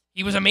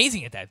 he was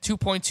amazing at that,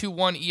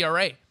 2.21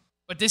 ERA.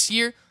 But this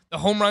year, the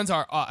home runs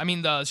are,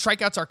 the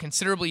strikeouts are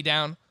considerably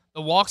down.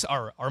 The walks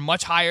are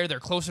much higher.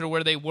 They're closer to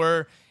where they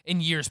were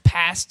in years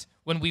past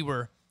when we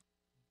were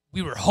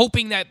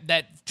hoping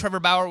that Trevor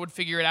Bauer would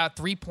figure it out,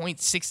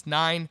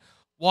 3.69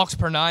 walks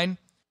per 9.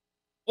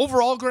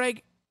 Overall,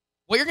 Greg,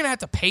 what you're going to have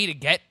to pay to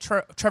get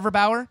Trevor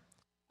Bauer,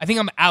 I think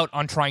I'm out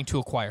on trying to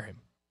acquire him.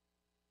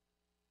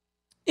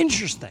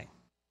 Interesting.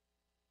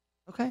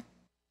 Okay.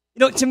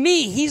 To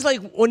me, he's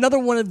like another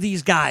one of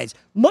these guys,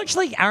 much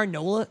like Aaron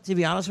Nola, to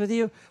be honest with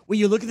you, when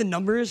you look at the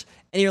numbers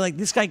and you're like,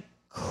 this guy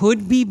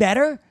could be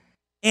better.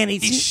 And he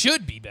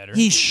should be better.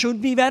 He should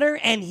be better,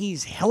 and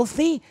he's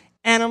healthy.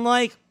 And I'm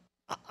like,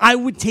 I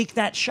would take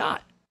that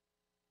shot.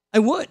 I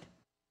would.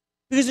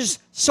 Because there's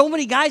so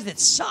many guys that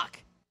suck.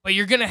 But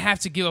you're going to have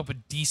to give up a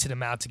decent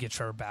amount to get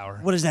Trevor Bauer.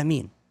 What does that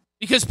mean?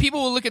 Because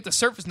people will look at the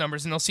surface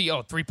numbers and they'll see,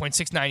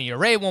 3.69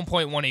 ERA,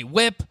 1.18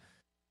 whip.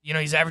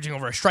 He's averaging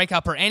over a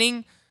strikeout per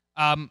inning.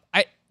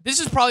 This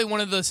is probably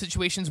one of the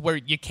situations where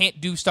you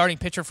can't do starting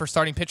pitcher for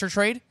starting pitcher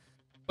trade,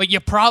 but you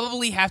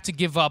probably have to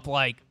give up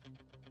like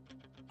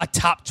a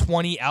top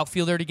 20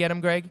 outfielder to get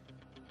him, Greg,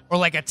 or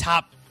like a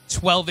top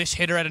 12-ish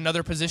hitter at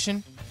another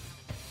position.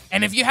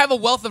 And if you have a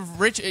wealth of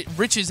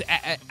riches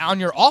on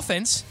your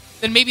offense,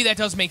 then maybe that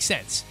does make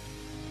sense.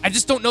 I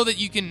just don't know that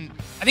you can.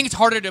 I think it's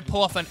harder to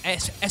pull off an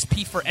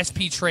SP for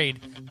SP trade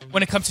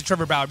when it comes to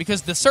Trevor Bauer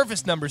because the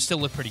surface numbers still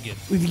look pretty good.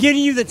 We've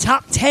given you the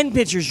top 10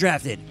 pitchers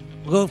drafted.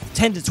 We'll go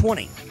 10 to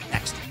 20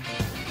 next.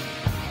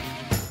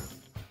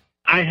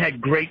 I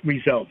had great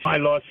results. I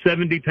lost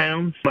 70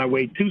 pounds. I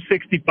weighed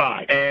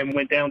 265 and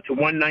went down to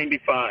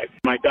 195.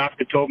 My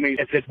doctor told me,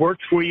 if it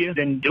works for you,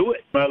 then do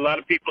it. A lot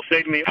of people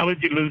say to me, how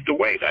did you lose the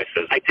weight? I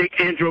said, I take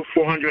Andro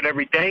 400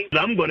 every day.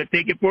 I'm going to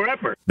take it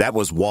forever. That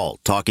was Walt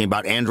talking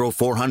about Andro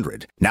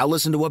 400. Now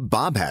listen to what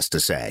Bob has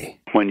to say.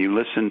 When you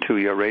listen to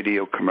your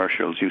radio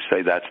commercials, you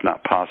say that's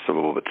not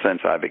possible, but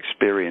since I've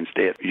experienced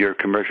it, your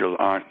commercials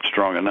aren't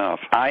strong enough.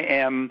 I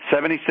am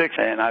 76,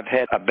 and I've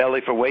had a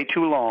belly for way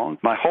too long.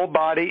 My whole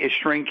body is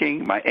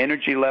shrinking. My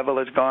energy level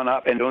has gone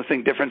up, and the only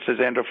thing difference is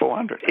Andro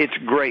 400. It's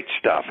great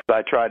stuff.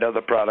 I tried other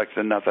products,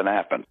 and nothing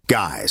happened.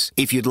 Guys,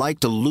 if you'd like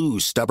to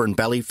lose stubborn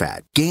belly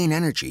fat, gain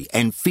energy,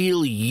 and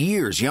feel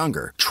years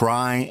younger,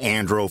 try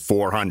Andro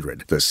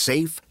 400, the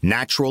safe,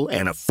 natural,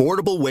 and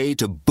affordable way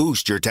to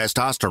boost your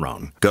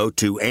testosterone. Go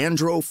to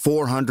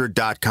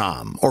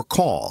andro400.com or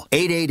call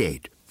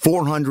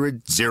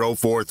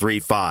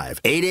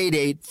 888-400-0435.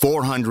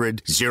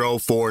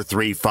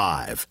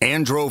 888-400-0435.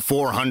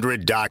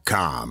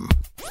 andro400.com.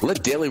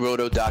 Let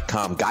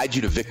DailyRoto.com guide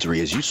you to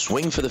victory as you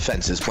swing for the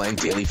fences playing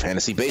daily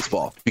fantasy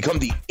baseball. Become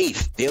the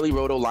 8th Daily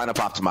Roto lineup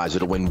optimizer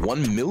to win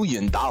 $1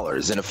 million in a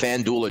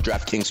FanDuel or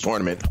DraftKings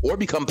tournament, or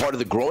become part of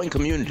the growing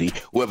community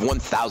who have won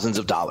thousands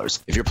of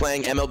dollars. If you're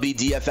playing MLB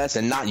DFS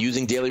and not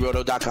using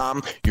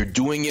DailyRoto.com, you're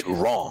doing it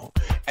wrong.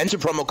 Enter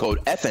promo code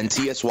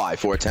FNTSY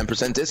for a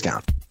 10%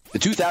 discount. The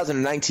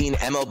 2019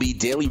 MLB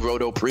Daily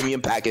Roto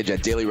Premium Package at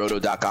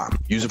DailyRoto.com.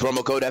 Use the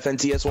promo code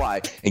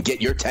FNTSY and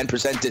get your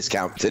 10%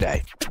 discount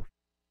today.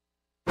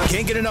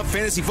 Can't get enough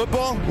fantasy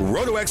football?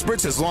 Roto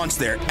Experts has launched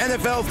their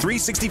NFL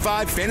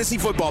 365 Fantasy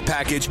Football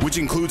Package, which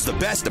includes the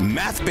best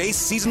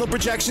math-based seasonal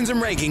projections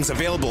and rankings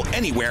available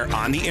anywhere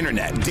on the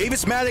internet.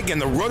 Davis Maddock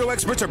and the Roto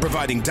Experts are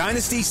providing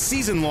Dynasty,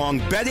 season-long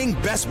betting,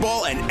 best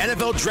ball, and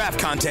NFL draft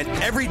content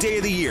every day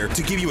of the year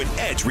to give you an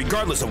edge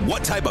regardless of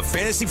what type of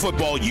fantasy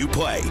football you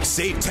play.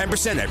 Save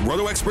 10% at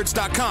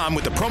RotoExperts.com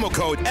with the promo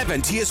code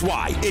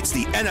FNTSY. It's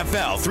the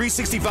NFL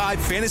 365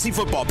 Fantasy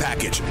Football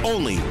Package,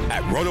 only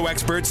at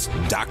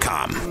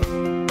RotoExperts.com. Do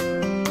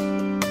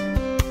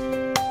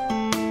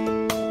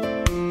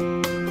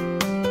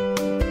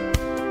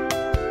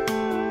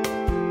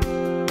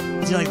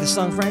you like this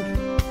song, Frank?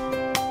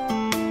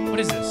 What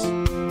is this?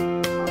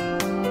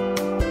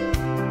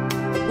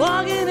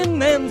 Walking in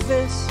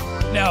Memphis.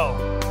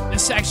 No.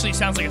 This actually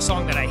sounds like a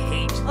song that I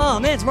hate. Oh,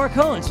 man, it's Mark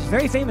Cohen's. It's a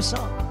very famous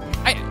song.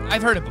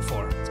 I've heard it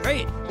before. It's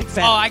great. Big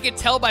fan. Oh, I could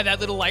tell by that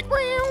little, like,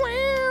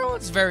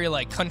 it's very,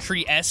 like,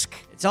 country-esque.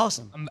 It's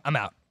awesome. I'm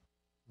out.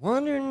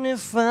 Wondering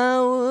if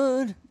I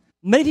would.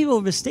 Many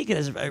people mistake it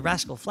as a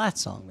Rascal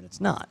Flatts song, but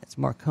it's not. It's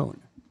Mark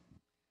Cohen.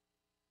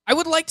 I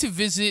would like to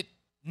visit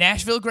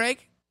Nashville, Greg.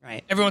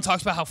 Right. Everyone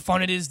talks about how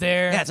fun it is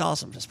there. Yeah, it's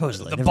awesome,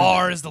 supposedly. The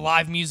bars, the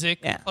live music.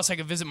 Yeah. Plus, I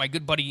could visit my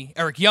good buddy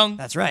Eric Young.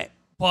 That's right.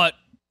 But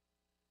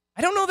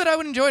I don't know that I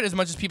would enjoy it as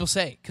much as people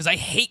say, because I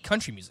hate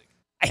country music.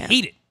 I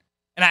hate it.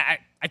 And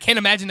I can't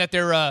imagine that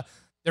they're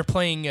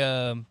playing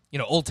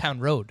Old Town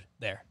Road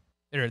there.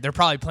 They're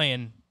probably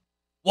playing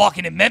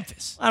Walking in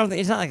Memphis. I don't think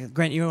it's not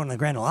like you're on the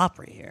Grand Ole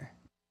Opry here.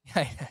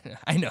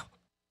 I know.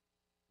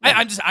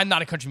 Yeah. I'm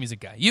not a country music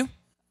guy. You?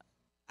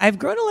 I've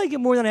grown to like it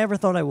more than I ever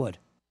thought I would.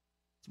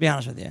 To be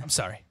honest with you. I'm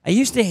sorry. I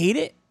used to hate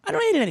it. I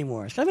don't hate it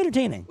anymore. It's kind of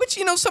entertaining. Which,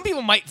 some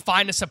people might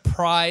find a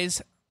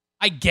surprise,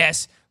 I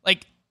guess.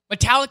 Like,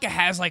 Metallica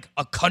has, like,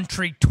 a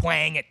country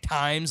twang at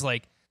times,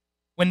 like,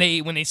 when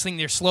they sing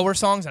their slower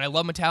songs, and I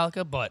love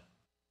Metallica, but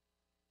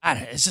I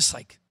don't know, it's just,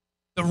 like,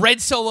 the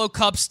Red Solo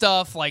Cup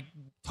stuff, like,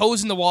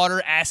 toes in the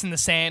water, ass in the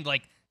sand,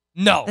 like,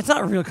 no. That's not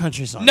a real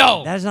country song.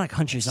 No. That is not a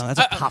country song. That's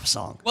a pop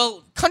song.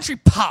 Well, country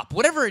pop,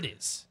 whatever it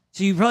is.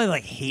 So you probably,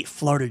 like, hate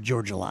Florida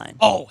Georgia Line.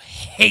 Oh,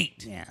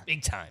 hate. Yeah.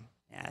 Big time.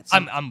 Yeah,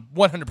 I'm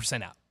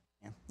 100% out.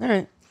 Yeah. All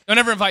right. Don't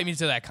ever invite me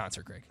to that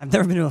concert, Greg. I've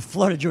never been to a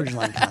Florida Georgia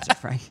Line concert,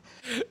 Frank.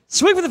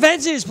 Swing for the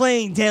Fences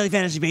playing Daily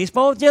Fantasy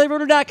Baseball with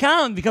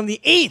DailyRoto.com. Become the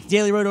 8th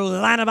Daily Roto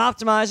lineup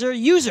optimizer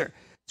user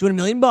to win $1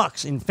 million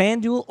in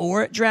FanDuel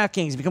or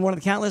DraftKings. Become one of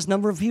the countless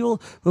number of people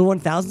who won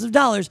thousands of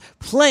dollars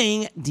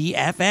playing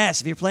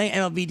DFS. If you're playing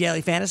MLB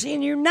Daily Fantasy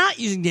and you're not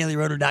using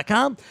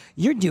DailyRoto.com,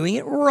 you're doing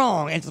it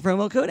wrong. Enter the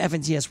promo code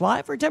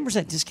FNTSY for a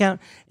 10% discount,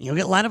 and you'll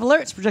get lineup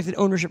alerts, projected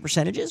ownership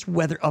percentages,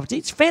 weather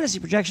updates, fantasy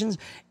projections,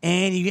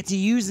 and you get to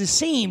use the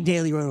same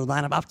Daily Roto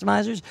lineup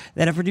optimizers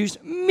that have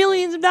produced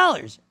millions of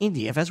dollars in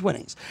DFS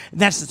winnings.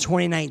 That's the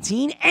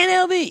 2019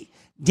 MLB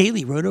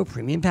Daily Roto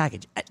Premium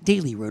Package at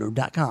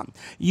DailyRoto.com.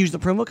 Use the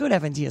promo code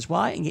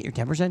FNTSY and get your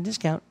 10%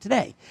 discount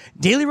today.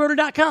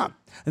 DailyRoto.com.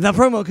 The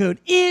promo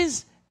code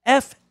is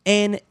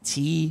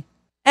FNTSY.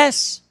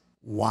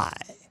 All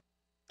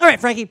right,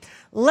 Frankie,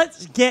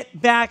 let's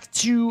get back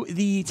to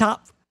the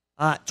top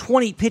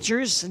 20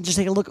 pitchers and just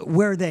take a look at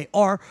where they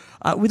are.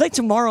 We'd like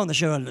tomorrow on the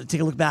show to take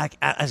a look back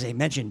at, as I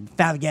mentioned,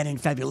 Fabian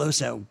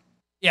Fabuloso.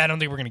 Yeah, I don't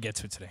think we're going to get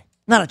to it today.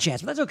 Not a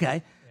chance, but that's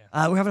okay.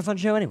 Yeah. We're having a fun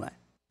show anyway.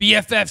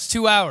 BFF's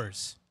 2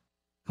 hours.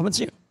 Coming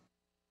soon.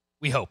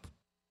 We hope.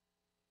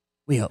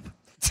 We hope.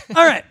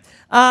 All right.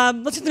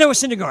 Let's get to Noah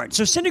Syndergaard.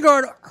 So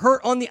Syndergaard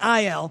hurt on the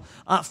IL.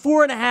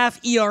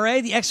 4.5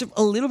 ERA. The XFIP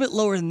a little bit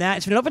lower than that.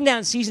 It's been an up and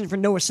down season for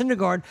Noah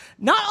Syndergaard.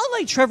 Not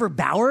unlike Trevor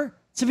Bauer,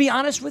 to be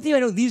honest with you. I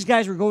know these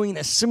guys were going in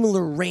a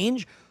similar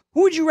range.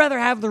 Who would you rather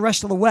have the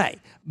rest of the way?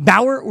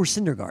 Bauer or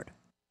Syndergaard?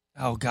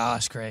 Oh,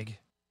 gosh, Greg.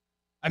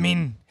 I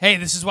mean, hey,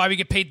 this is why we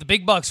get paid the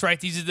big bucks, right?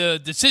 These are the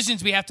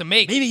decisions we have to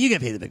make. Maybe you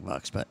get paid the big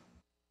bucks, but...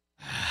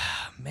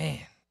 Man.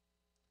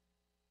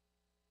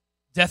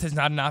 Death is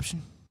not an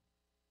option?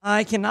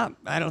 I cannot.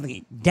 I don't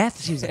think...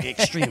 Death seems like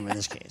extreme in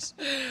this case.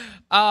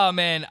 Oh,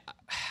 man.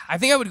 I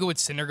think I would go with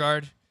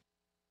Syndergaard.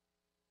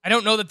 I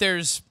don't know that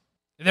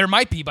there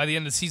might be, by the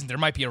end of the season, there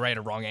might be a right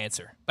or wrong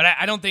answer. But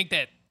I don't think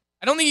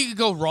you could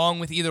go wrong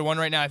with either one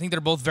right now. I think they're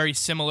both very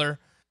similar.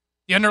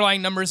 The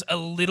underlying number's a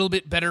little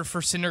bit better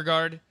for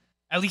Syndergaard.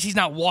 At least he's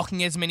not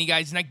walking as many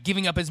guys. He's not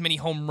giving up as many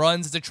home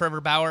runs as a Trevor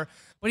Bauer.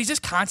 But he's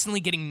just constantly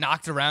getting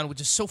knocked around,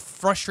 which is so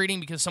frustrating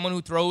because someone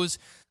who throws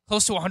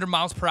close to 100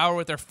 miles per hour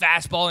with their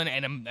fastball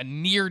and a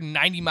near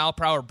 90 mile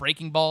per hour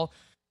breaking ball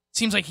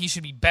seems like he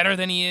should be better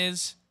than he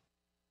is.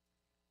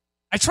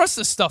 I trust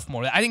the stuff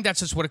more. I think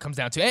that's just what it comes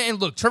down to. And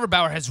look, Trevor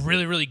Bauer has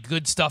really, really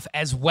good stuff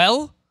as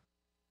well.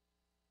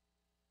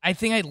 I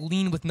think I'd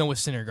lean with Noah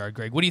Syndergaard,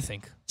 Greg. What do you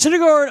think?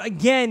 Syndergaard,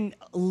 again,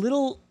 a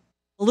little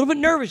bit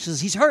nervous because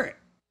he's hurt.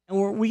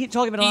 And we keep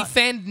talking about a lot. He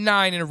fanned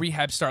 9 in a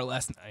rehab start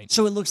last night.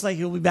 So it looks like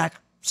he'll be back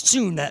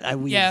soon.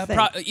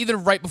 Either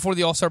right before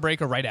the All-Star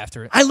break or right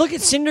after it. I look at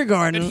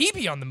Syndergaard. Could he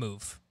be on the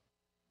move?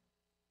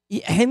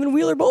 Him and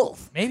Wheeler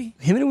both. Maybe.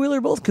 Him and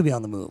Wheeler both could be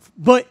on the move.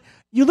 But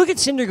you look at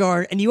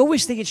Syndergaard and you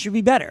always think it should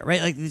be better,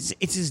 right? Like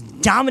it's his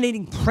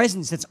dominating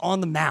presence that's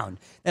on the mound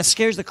that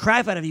scares the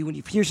crap out of you when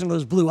you pierce into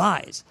those blue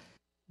eyes.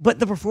 But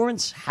the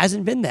performance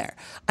hasn't been there.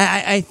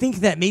 I think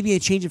that maybe a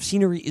change of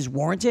scenery is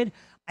warranted.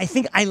 I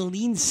think I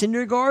lean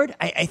Syndergaard.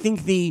 I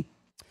think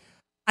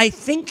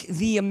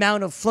the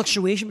amount of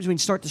fluctuation between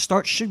start to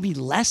start should be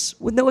less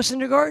with Noah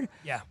Syndergaard.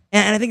 Yeah.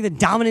 And I think the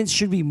dominance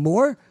should be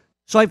more.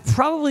 So I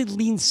probably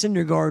lean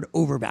Syndergaard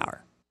over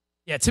Bauer.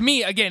 Yeah, to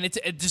me, again, it's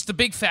just the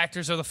big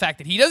factors are the fact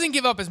that he doesn't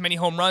give up as many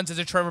home runs as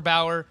a Trevor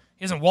Bauer.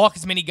 He doesn't walk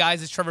as many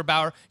guys as Trevor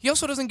Bauer. He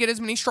also doesn't get as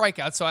many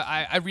strikeouts, so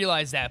I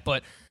realize that.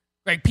 But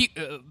Greg,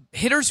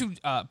 pitchers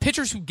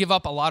who give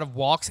up a lot of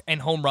walks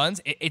and home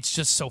runs, it's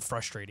just so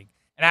frustrating.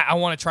 And I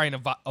want to try and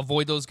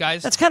avoid those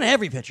guys. That's kind of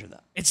every pitcher, though.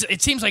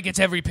 It seems like it's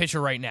every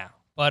pitcher right now.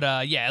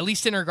 But, yeah, at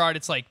least Syndergaard,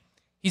 it's like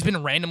he's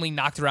been randomly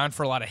knocked around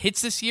for a lot of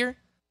hits this year.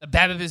 The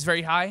BABIP is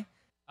very high.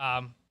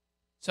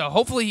 So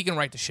hopefully he can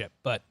right the ship.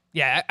 But,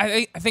 yeah,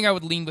 I think I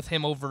would lean with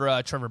him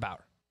over Trevor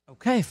Bauer.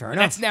 Okay, fair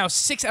enough. That's now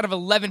 6 out of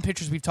 11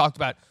 pitchers we've talked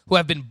about who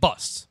have been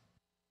busts.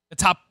 The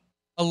top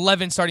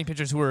 11 starting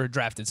pitchers who were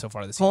drafted so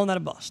far this year. Calling that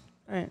a bust.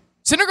 All right.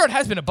 Syndergaard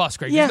has been a bust,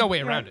 Greg. Yeah, There's no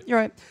way around it. You're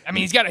right. I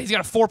mean, he's got a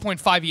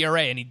 4.5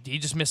 ERA, and he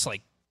just missed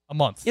like a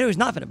month. You know who's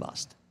not been a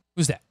bust?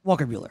 Who's that?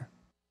 Walker Buehler.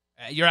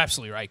 You're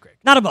absolutely right, Greg.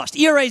 Not a bust.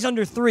 ERA's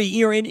under 3.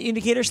 ERA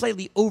indicator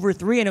slightly over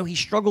 3. I know he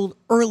struggled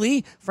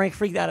early. Frank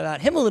freaked out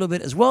about him a little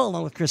bit as well,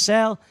 along with Chris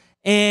Sale.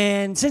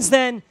 And since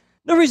then,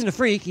 no reason to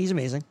freak. He's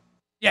amazing.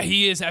 Yeah,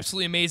 he is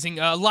absolutely amazing.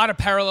 A lot of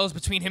parallels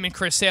between him and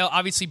Chris Sale.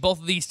 Obviously, both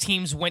of these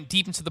teams went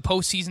deep into the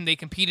postseason. They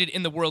competed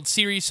in the World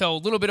Series, so a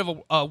little bit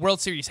of a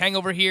World Series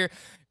hangover here.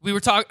 We were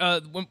talking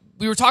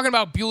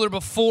about Buehler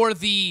before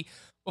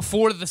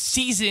the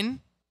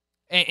season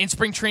in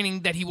spring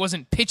training that he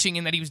wasn't pitching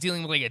and that he was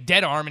dealing with like a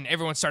dead arm, and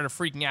everyone started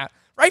freaking out.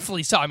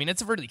 Rightfully so. I mean,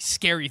 it's a really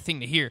scary thing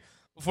to hear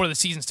before the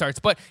season starts.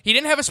 But he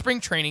didn't have a spring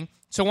training,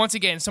 so once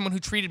again, someone who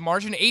treated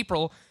March and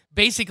April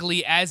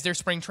basically as their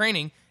spring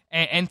training.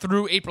 And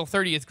through April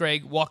 30th,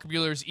 Greg, Walker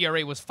Buehler's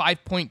ERA was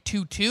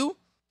 5.22.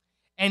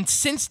 And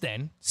since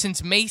then,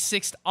 since May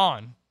 6th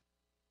on,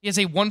 he has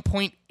a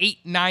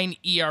 1.89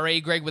 ERA,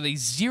 Greg, with a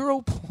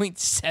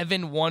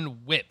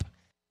 0.71 whip.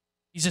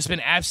 He's just been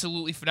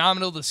absolutely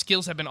phenomenal. The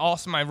skills have been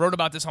awesome. I wrote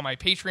about this on my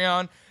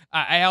Patreon.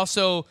 I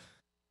also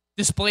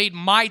displayed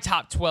my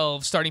top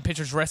 12 starting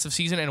pitchers rest of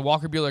season, and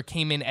Walker Buehler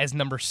came in as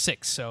number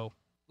 6. So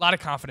a lot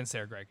of confidence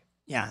there, Greg.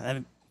 Yeah,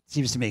 that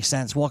seems to make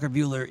sense. Walker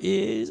Buehler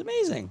is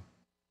amazing.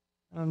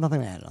 I have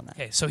nothing to add on that.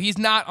 Okay, so he's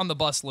not on the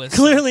bust list.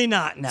 Clearly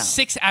not, no.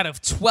 6 out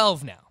of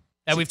 12 now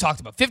that we've talked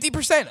about.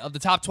 50% of the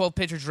top 12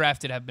 pitchers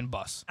drafted have been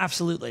busts.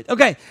 Absolutely.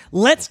 Okay,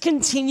 let's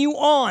continue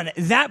on.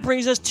 That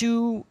brings us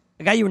to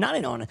a guy you were not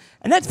in on,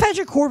 and that's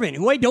Patrick Corbin,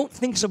 who I don't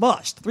think's a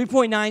bust.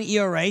 3.9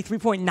 ERA,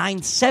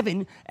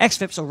 3.97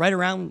 xFIP, so right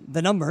around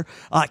the number.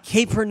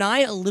 K per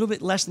 9, a little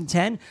bit less than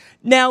 10.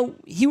 Now,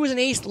 he was an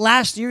ace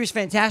last year. He's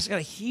fantastic. Got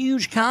a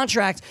huge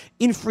contract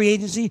in free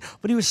agency,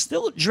 but he was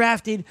still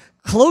drafted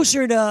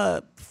closer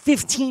to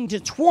 15 to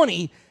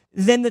 20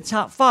 than the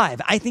top 5.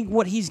 I think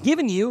what he's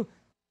given you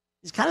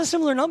is kind of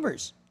similar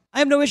numbers. I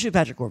have no issue with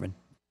Patrick Corbin.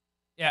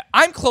 Yeah,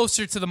 I'm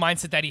closer to the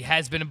mindset that he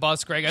has been a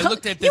bust, Greg. I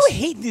looked at this. You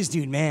hate this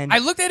dude, man. I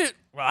looked at it.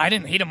 Well, I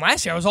didn't hate him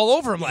last year. I was all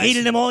over him last year.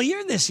 Hated him all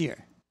year this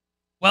year.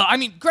 Well, I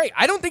mean, great.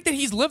 I don't think that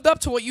he's lived up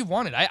to what you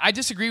wanted. I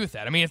disagree with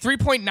that. I mean, a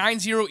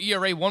 3.90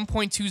 ERA,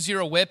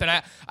 1.20 whip,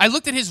 and I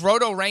looked at his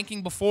roto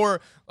ranking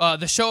before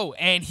the show,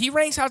 and he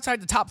ranks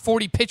outside the top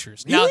 40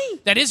 pitchers. Really?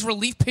 Now, that is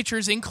relief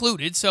pitchers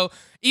included, so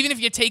even if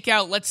you take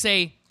out, let's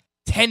say,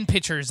 10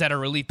 pitchers that are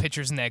relief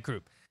pitchers in that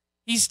group,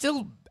 he's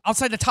still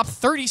outside the top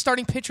 30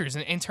 starting pitchers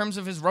in terms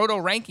of his roto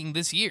ranking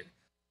this year.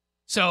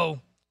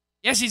 So,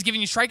 yes, he's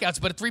giving you strikeouts,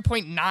 but a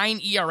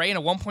 3.9 ERA and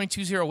a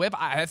 1.20 whip,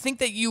 I think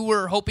that you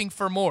were hoping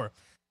for more.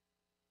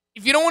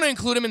 If you don't want to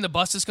include him in the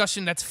bust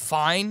discussion, that's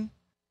fine,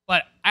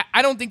 but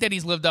I don't think that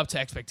he's lived up to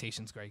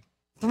expectations, Greg.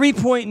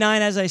 3.9,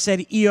 as I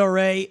said,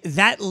 ERA.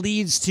 That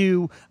leads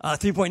to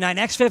 3.9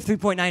 xFIP,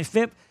 3.9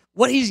 FIP.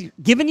 What he's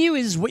given you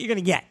is what you're going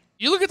to get.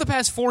 You look at the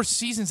past 4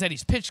 seasons that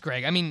he's pitched,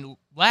 Greg. I mean,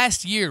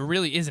 last year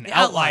really is an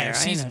outlier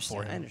season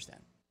for him. I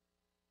understand.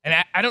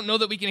 And I don't know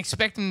that we can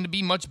expect him to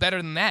be much better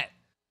than that.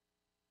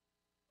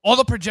 All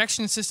the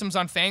projection systems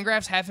on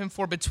Fangraphs have him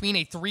for between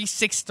a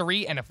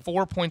 3.63 and a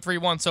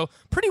 4.31, so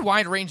pretty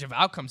wide range of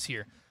outcomes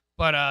here.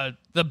 But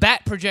the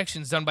bat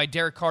projections done by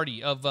Derek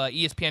Carty of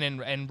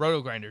ESPN and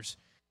Roto Grinders,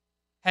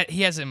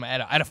 he has him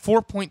at a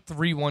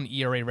 4.31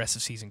 ERA rest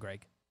of season,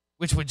 Greg,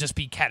 which would just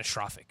be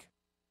catastrophic.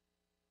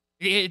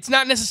 It's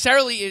not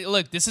necessarily,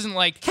 look, this isn't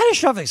like...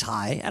 Catastrophic's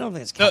high. I don't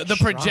think it's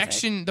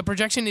catastrophic. The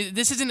projection,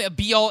 this isn't a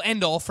be-all,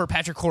 end-all for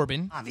Patrick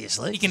Corbin.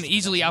 Obviously. He can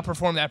easily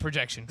outperform that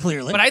projection.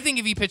 Clearly. But I think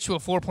if he pitched to a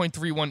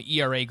 4.31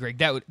 ERA, Greg,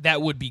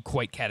 that would be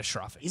quite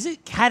catastrophic. Is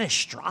it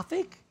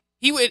catastrophic?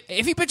 He would,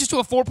 if he pitches to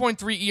a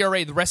 4.3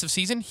 ERA the rest of the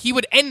season, he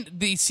would end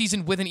the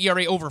season with an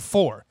ERA over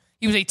 4.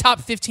 He was a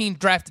top 15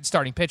 drafted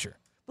starting pitcher.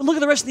 But look at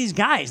the rest of these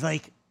guys.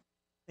 Like,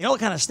 they all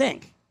kind of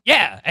stink.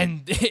 Yeah,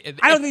 and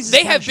I don't think this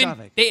is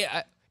catastrophic.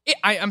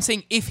 I'm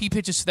saying if he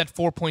pitches to that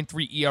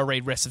 4.3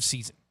 ERA rest of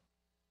season.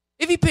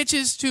 If he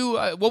pitches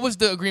to, what was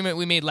the agreement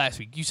we made last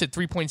week? You said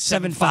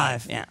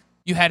 3.75. Yeah.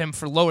 You had him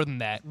for lower than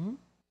that. Mm-hmm.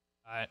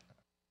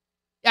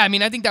 Yeah, I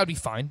mean, I think that would be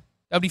fine.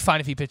 That would be fine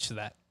if he pitched to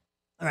that.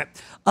 All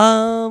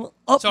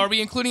right. So are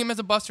we including him as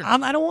a bust or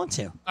not? I don't want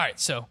to. All right,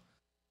 so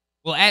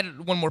we'll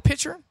add one more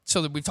pitcher.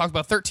 So that we've talked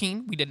about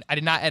 13. I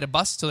did not add a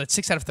bust, so that's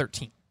 6 out of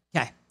 13.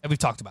 Okay. That we've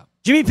talked about.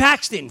 Jimmy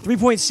Paxton,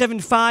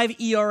 3.75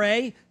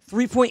 ERA,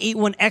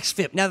 3.81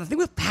 xFIP. Now, the thing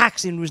with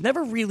Paxton was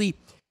never really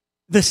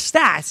the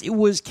stats. It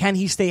was, can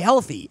he stay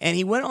healthy? And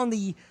he went on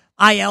the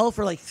IL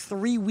for like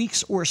 3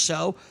 weeks or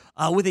so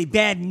with a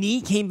bad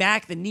knee, came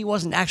back. The knee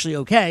wasn't actually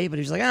okay, but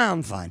he was like,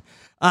 I'm fine.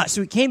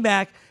 So he came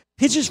back,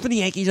 pitches for the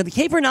Yankees. On the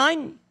K per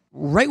 9,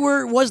 right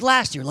where it was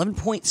last year,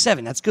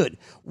 11.7. That's good.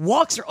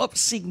 Walks are up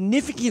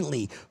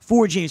significantly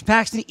for James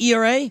Paxton.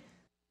 ERA,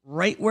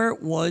 right where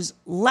it was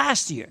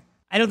last year.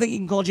 I don't think you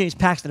can call James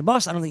Paxton a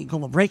bust. I don't think you can call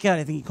him a breakout.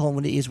 I think you can call him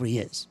what he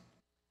is.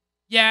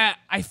 Yeah,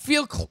 I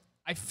feel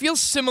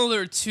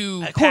similar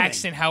to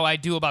Paxton how I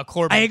do about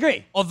Corbin. I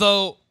agree.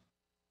 Although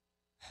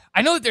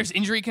I know that there's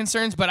injury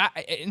concerns, but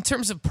in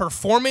terms of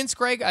performance,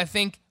 Greg, I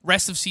think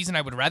rest of season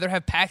I would rather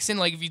have Paxton.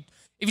 Like if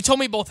you told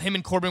me both him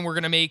and Corbin were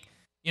going to make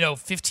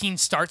 15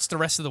 starts the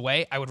rest of the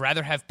way, I would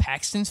rather have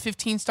Paxton's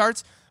 15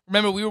 starts.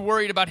 Remember, we were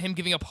worried about him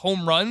giving up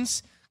home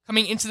runs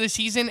coming into the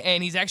season,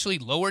 and he's actually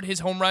lowered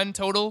his home run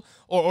total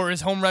or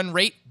his home run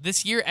rate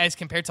this year as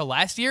compared to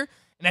last year,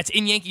 and that's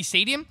in Yankee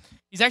Stadium.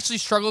 He's actually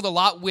struggled a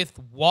lot with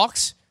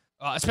walks,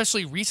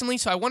 especially recently,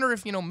 so I wonder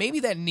if, maybe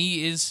that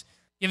knee is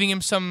giving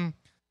him some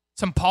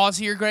pause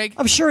here, Greg.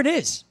 I'm sure it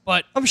is.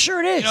 But I'm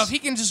sure it is. If he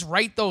can just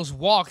right those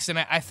walks, then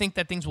I think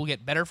that things will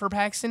get better for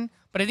Paxton,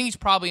 but I think he's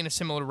probably in a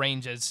similar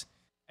range as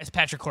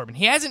Patrick Corbin.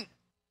 He hasn't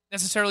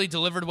necessarily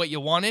delivered what you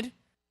wanted,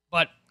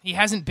 but he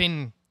hasn't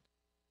been,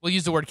 we'll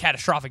use the word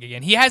catastrophic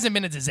again, he hasn't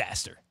been a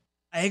disaster.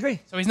 I agree.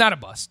 So he's not a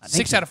bust.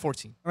 6 out of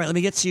 14. All right, let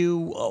me get to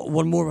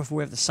one more before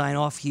we have to sign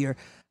off here.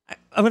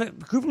 I'm going to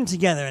group them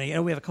together, and I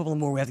know we have a couple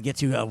more we have to get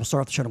to. We'll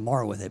start off the show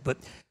tomorrow with it, but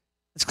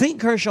it's Clayton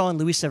Kershaw and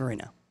Luis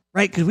Severino,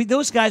 right? Because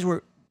those guys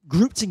were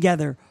grouped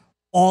together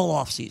all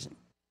offseason.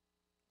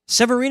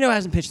 Severino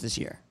hasn't pitched this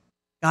year.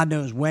 God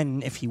knows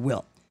when, if he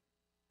will.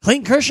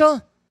 Clayton Kershaw,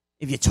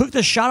 if you took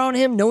the shot on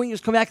him knowing he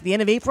was coming back at the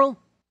end of April,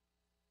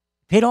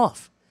 paid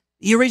off.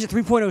 ERA's at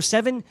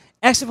 3.07,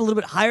 XFIP a little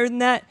bit higher than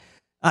that.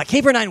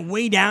 K per 9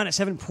 way down at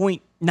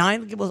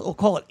 7.9. We'll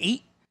call it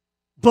 8.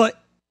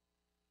 But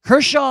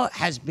Kershaw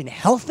has been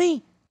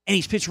healthy, and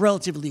he's pitched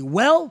relatively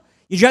well.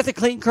 You drafted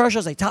Clayton Kershaw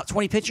as a top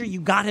 20 pitcher.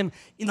 You got him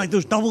in like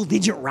those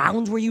double-digit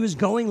rounds where he was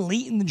going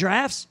late in the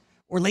drafts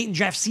or late in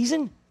draft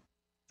season.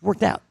 It's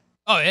worked out.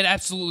 Oh, it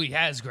absolutely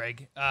has,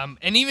 Greg.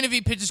 And even if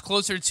he pitches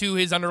closer to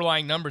his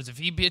underlying numbers, if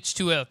he pitched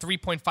to a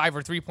 3.5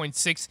 or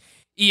 3.6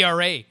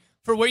 ERA,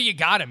 for where you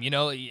got him,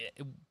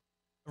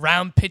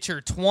 round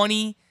pitcher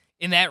 20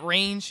 in that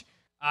range,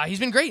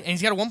 he's been great. And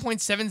he's got a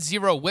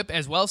 1.70 whip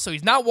as well, so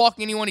he's not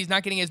walking anyone. He's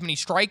not getting as many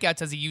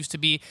strikeouts as he used to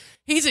be.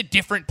 He's a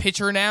different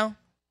pitcher now.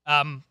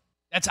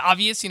 That's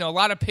obvious. A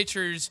lot of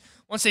pitchers,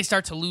 once they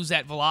start to lose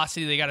that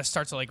velocity, they got to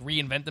start to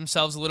reinvent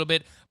themselves a little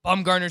bit.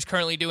 Bumgarner's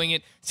currently doing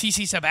it.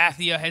 CC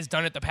Sabathia has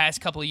done it the past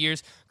couple of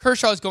years.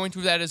 Kershaw is going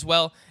through that as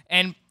well.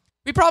 And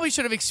we probably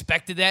should have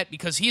expected that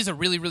because he is a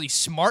really, really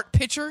smart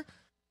pitcher.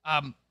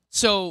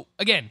 So,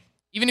 again,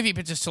 even if he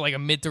pitches to a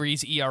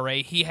mid-threes ERA,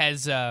 he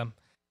has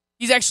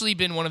he's actually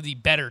been one of the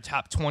better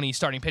top 20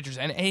 starting pitchers.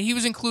 And he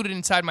was included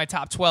inside my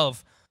top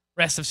 12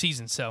 rest of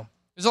season. So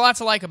there's a lot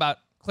to like about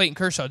Clayton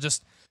Kershaw.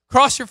 Just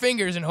cross your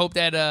fingers and hope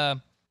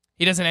that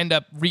he doesn't end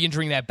up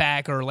re-injuring that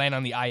back or land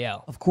on the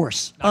IL. Of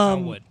course. Knock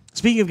on wood.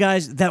 Speaking of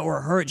guys that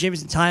were hurt,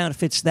 Jameson Taillon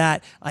fits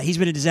that. He's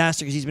been a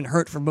disaster because he's been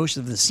hurt for most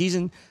of the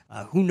season.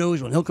 Who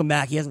knows when he'll come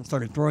back? He hasn't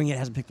started throwing it,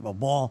 hasn't picked up a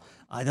ball.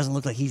 It doesn't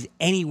look like he's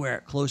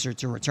anywhere closer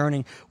to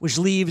returning, which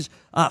leaves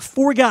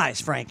 4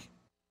 guys, Frank.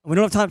 We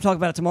don't have time to talk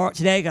about it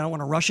today. I don't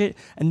want to rush it.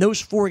 And those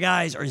 4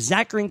 guys are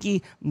Zach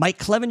Greinke, Mike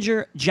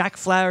Clevinger, Jack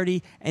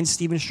Flaherty, and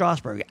Steven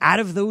Strasburg. Out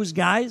of those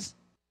guys,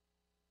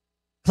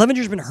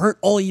 Clevenger's been hurt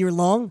all year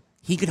long.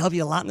 He could help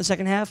you a lot in the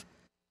second half.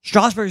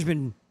 Strasburg's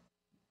been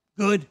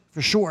good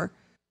for sure.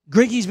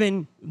 Greinke's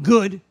been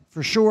good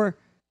for sure.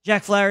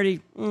 Jack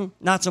Flaherty,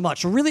 not so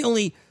much. So really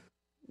only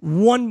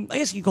one, I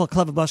guess you could call it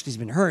Clever bust because he's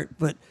been hurt,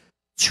 but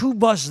 2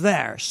 busts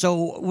there.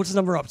 So what's the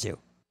number up to?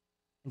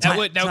 That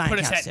would put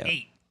us at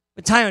 8.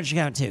 But Taillon should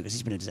count too because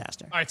he's been a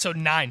disaster. All right, so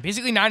 9.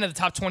 Basically 9 of the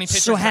top 20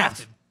 pitchers so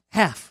drafted.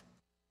 Half.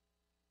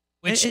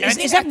 Which is I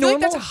that feel normal?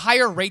 like that's a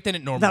higher rate than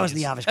it normally is. That was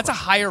the obvious That's a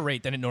higher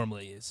rate than it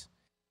normally is.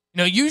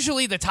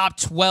 Usually the top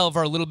 12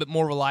 are a little bit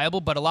more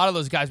reliable, but a lot of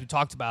those guys we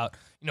talked about,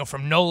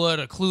 from Nola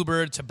to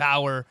Kluber to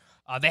Bauer,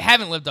 they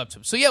haven't lived up to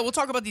him. So, yeah, we'll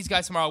talk about these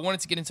guys tomorrow. I wanted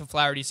to get into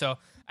Flaherty, so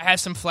I have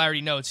some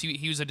Flaherty notes.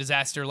 He was a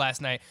disaster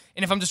last night.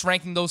 And if I'm just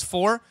ranking those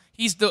 4,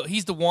 he's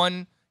the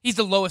one he's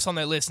the lowest on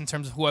that list in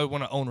terms of who I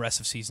want to own rest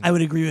of season. I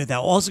would agree with that.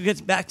 Also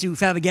gets back to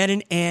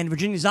Favageddon, and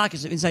Virginia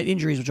Zakis of Inside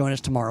Injuries will join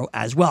us tomorrow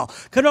as well.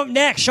 Coming up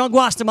next, Sean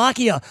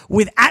Guastamacchia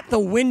with At the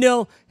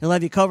Window. He'll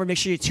have you covered. Make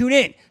sure you tune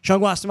in. Sean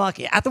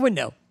Guastamacchia, At the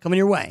Window, coming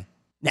your way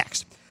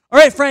next. All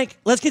right, Frank,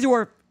 let's get to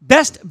our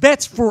best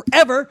bets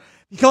forever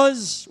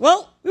because,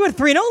 well, we went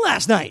 3-0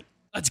 last night.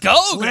 Let's go,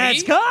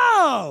 Let's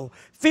go.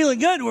 Feeling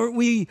good.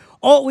 We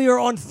are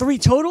on 3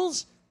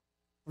 totals.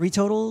 3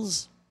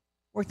 totals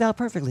worked out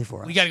perfectly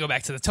for us. We got to go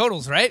back to the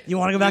totals, right? You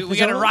want to go back to the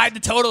totals? We got to ride the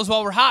totals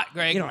while we're hot,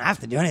 Greg. You don't have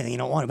to do anything you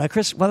don't want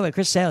to. By the way,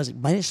 Chris Sale is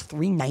minus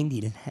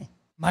 390 today.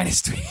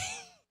 Minus 3.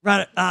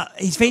 Right,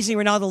 he's facing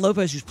Ronaldo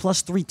Lopez, who's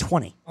plus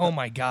 320. Oh,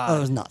 my God. Oh, that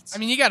was nuts. I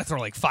mean, you got to throw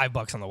like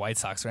 $5 on the White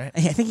Sox, right? I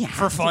think you have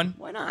for fun.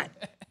 Why not?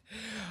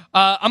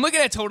 I'm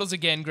looking at totals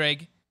again,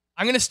 Greg.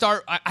 I'm going to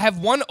start. I have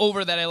one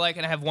over that I like,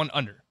 and I have one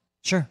under.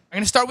 Sure. I'm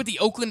going to start with the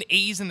Oakland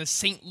A's and the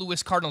St.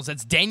 Louis Cardinals.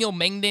 That's Daniel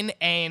Mengden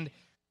and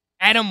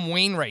Adam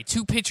Wainwright,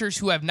 2 pitchers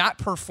who have not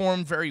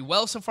performed very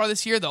well so far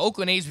this year. The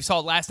Oakland A's, we saw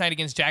it last night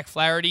against Jack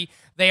Flaherty.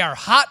 They are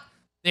hot.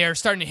 They are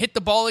starting to hit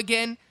the ball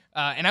again,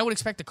 and I would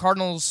expect the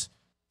Cardinals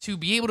to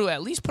be able to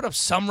at least put up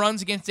some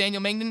runs against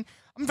Daniel Mengden.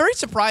 I'm very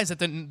surprised that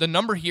the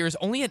number here is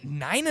only at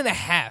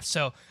 9.5,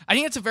 so I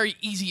think it's a very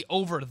easy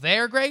over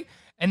there, Greg.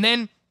 And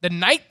then the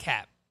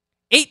nightcap,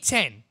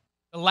 8-10,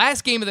 the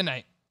last game of the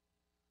night.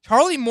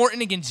 Charlie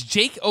Morton against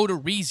Jake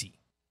Odorizzi.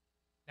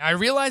 Now, I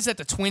realize that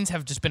the Twins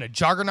have just been a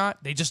juggernaut.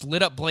 They just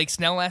lit up Blake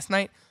Snell last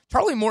night.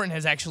 Charlie Morton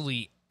has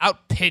actually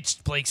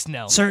outpitched Blake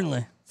Snell.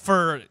 Certainly.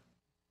 For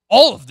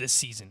all of this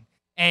season.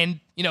 And,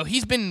 you know,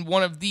 he's been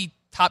one of the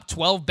top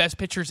 12 best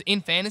pitchers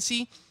in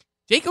fantasy.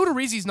 Jake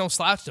Odorizzi's no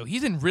slouch, though.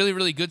 He's been really,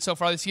 really good so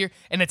far this year.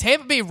 And the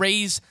Tampa Bay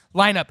Rays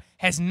lineup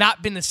has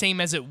not been the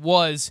same as it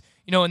was,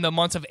 you know, in the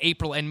months of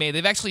April and May.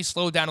 They've actually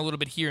slowed down a little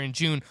bit here in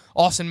June.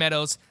 Austin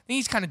Meadows, I think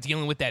he's kind of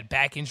dealing with that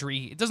back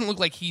injury. It doesn't look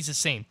like he's the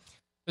same.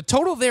 The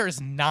total there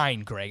is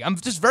 9, Greg. I'm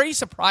just very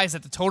surprised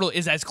that the total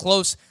is as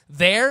close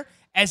there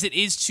as it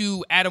is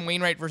to Adam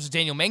Wainwright versus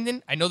Daniel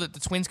Mengden. I know that the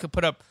Twins could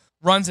put up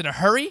runs in a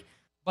hurry,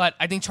 but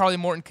I think Charlie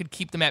Morton could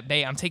keep them at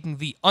bay. I'm taking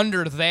the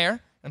under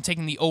there. I'm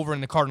taking the over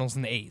in the Cardinals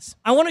and the A's.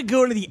 I want to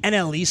go to the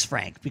NL East,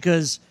 Frank,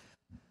 because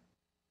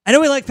I know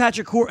we like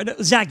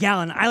Zach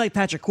Gallen. I like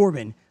Patrick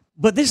Corbin.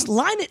 But this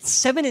line at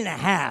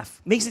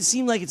 7.5 makes it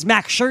seem like it's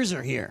Max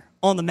Scherzer here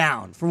on the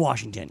mound for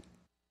Washington.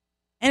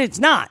 And it's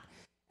not.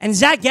 And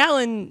Zach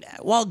Gallen,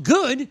 while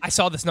good... I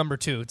saw this number,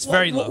 too. It's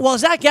very low. Well,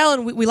 Zach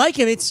Gallen, we like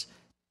him. It's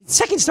the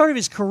second start of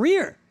his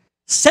career.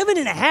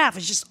 7.5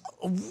 is just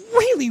a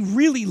really,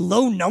 really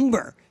low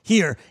number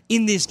here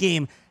in this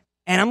game.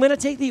 And I'm going to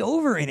take the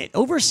over in it.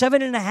 Over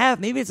 7.5.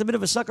 Maybe it's a bit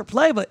of a sucker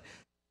play, but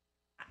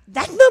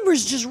that number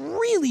is just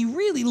really,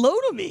 really low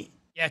to me.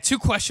 Yeah, 2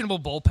 questionable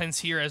bullpens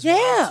here as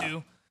well,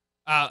 too.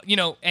 You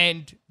know,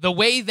 and the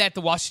way that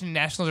the Washington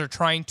Nationals are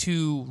trying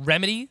to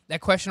remedy that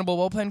questionable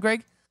bullpen,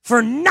 Greg?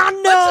 Let's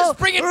just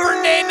bring in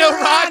Fernando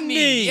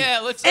Rodney.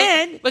 Yeah,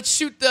 let's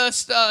shoot the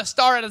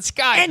star out of the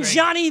sky. And Greg.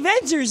 Johnny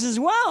Venters as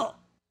well.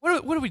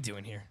 What are we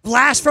doing here?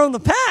 Blast from the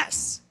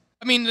past.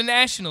 I mean, the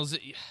Nationals,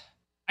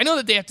 I know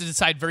that they have to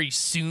decide very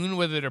soon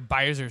whether they're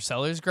buyers or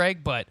sellers,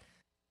 Greg, but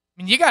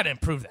I mean, you got to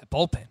improve that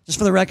bullpen. Just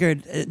for the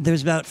record,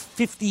 there's about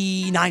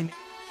 59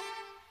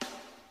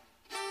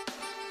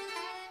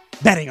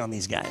 betting on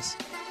these guys.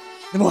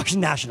 The Washington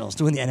Nationals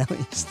to win the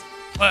NL East.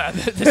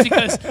 That's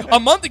because a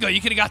month ago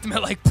you could have got them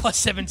at like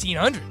plus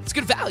 1,700. It's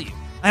good value.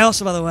 I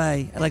also, by the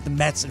way, I like the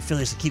Mets and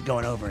Phillies to keep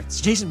going over. It's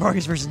Jason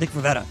Vargas versus Nick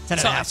Pivetta.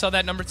 10.5. I saw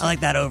that number too. I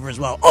like that over as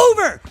well.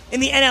 Over in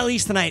the NL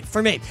East tonight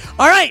for me.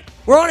 All right,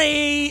 we're on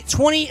a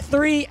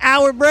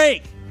 23-hour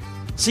break.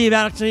 See you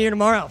back here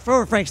tomorrow.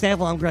 For Frank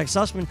Stanfield, I'm Greg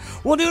Sussman.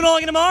 We'll do it all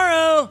again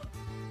tomorrow.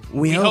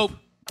 We hope.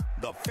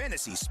 The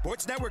Fantasy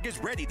Sports Network is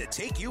ready to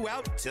take you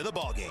out to the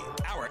ballgame.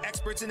 Our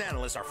experts and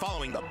analysts are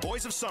following the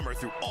boys of summer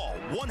through all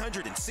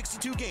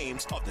 162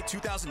 games of the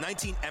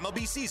 2019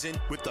 MLB season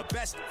with the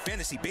best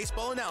fantasy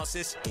baseball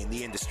analysis in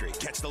the industry.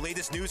 Catch the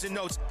latest news and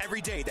notes every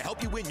day to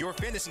help you win your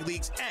fantasy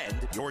leagues and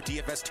your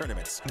DFS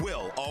tournaments.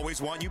 We'll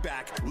always want you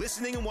back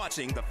listening and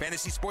watching the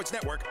Fantasy Sports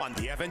Network on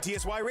the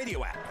FNTSY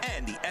radio app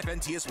and the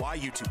FNTSY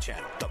YouTube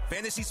channel. The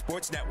Fantasy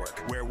Sports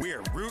Network, where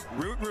we're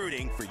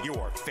rooting for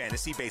your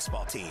fantasy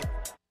baseball team.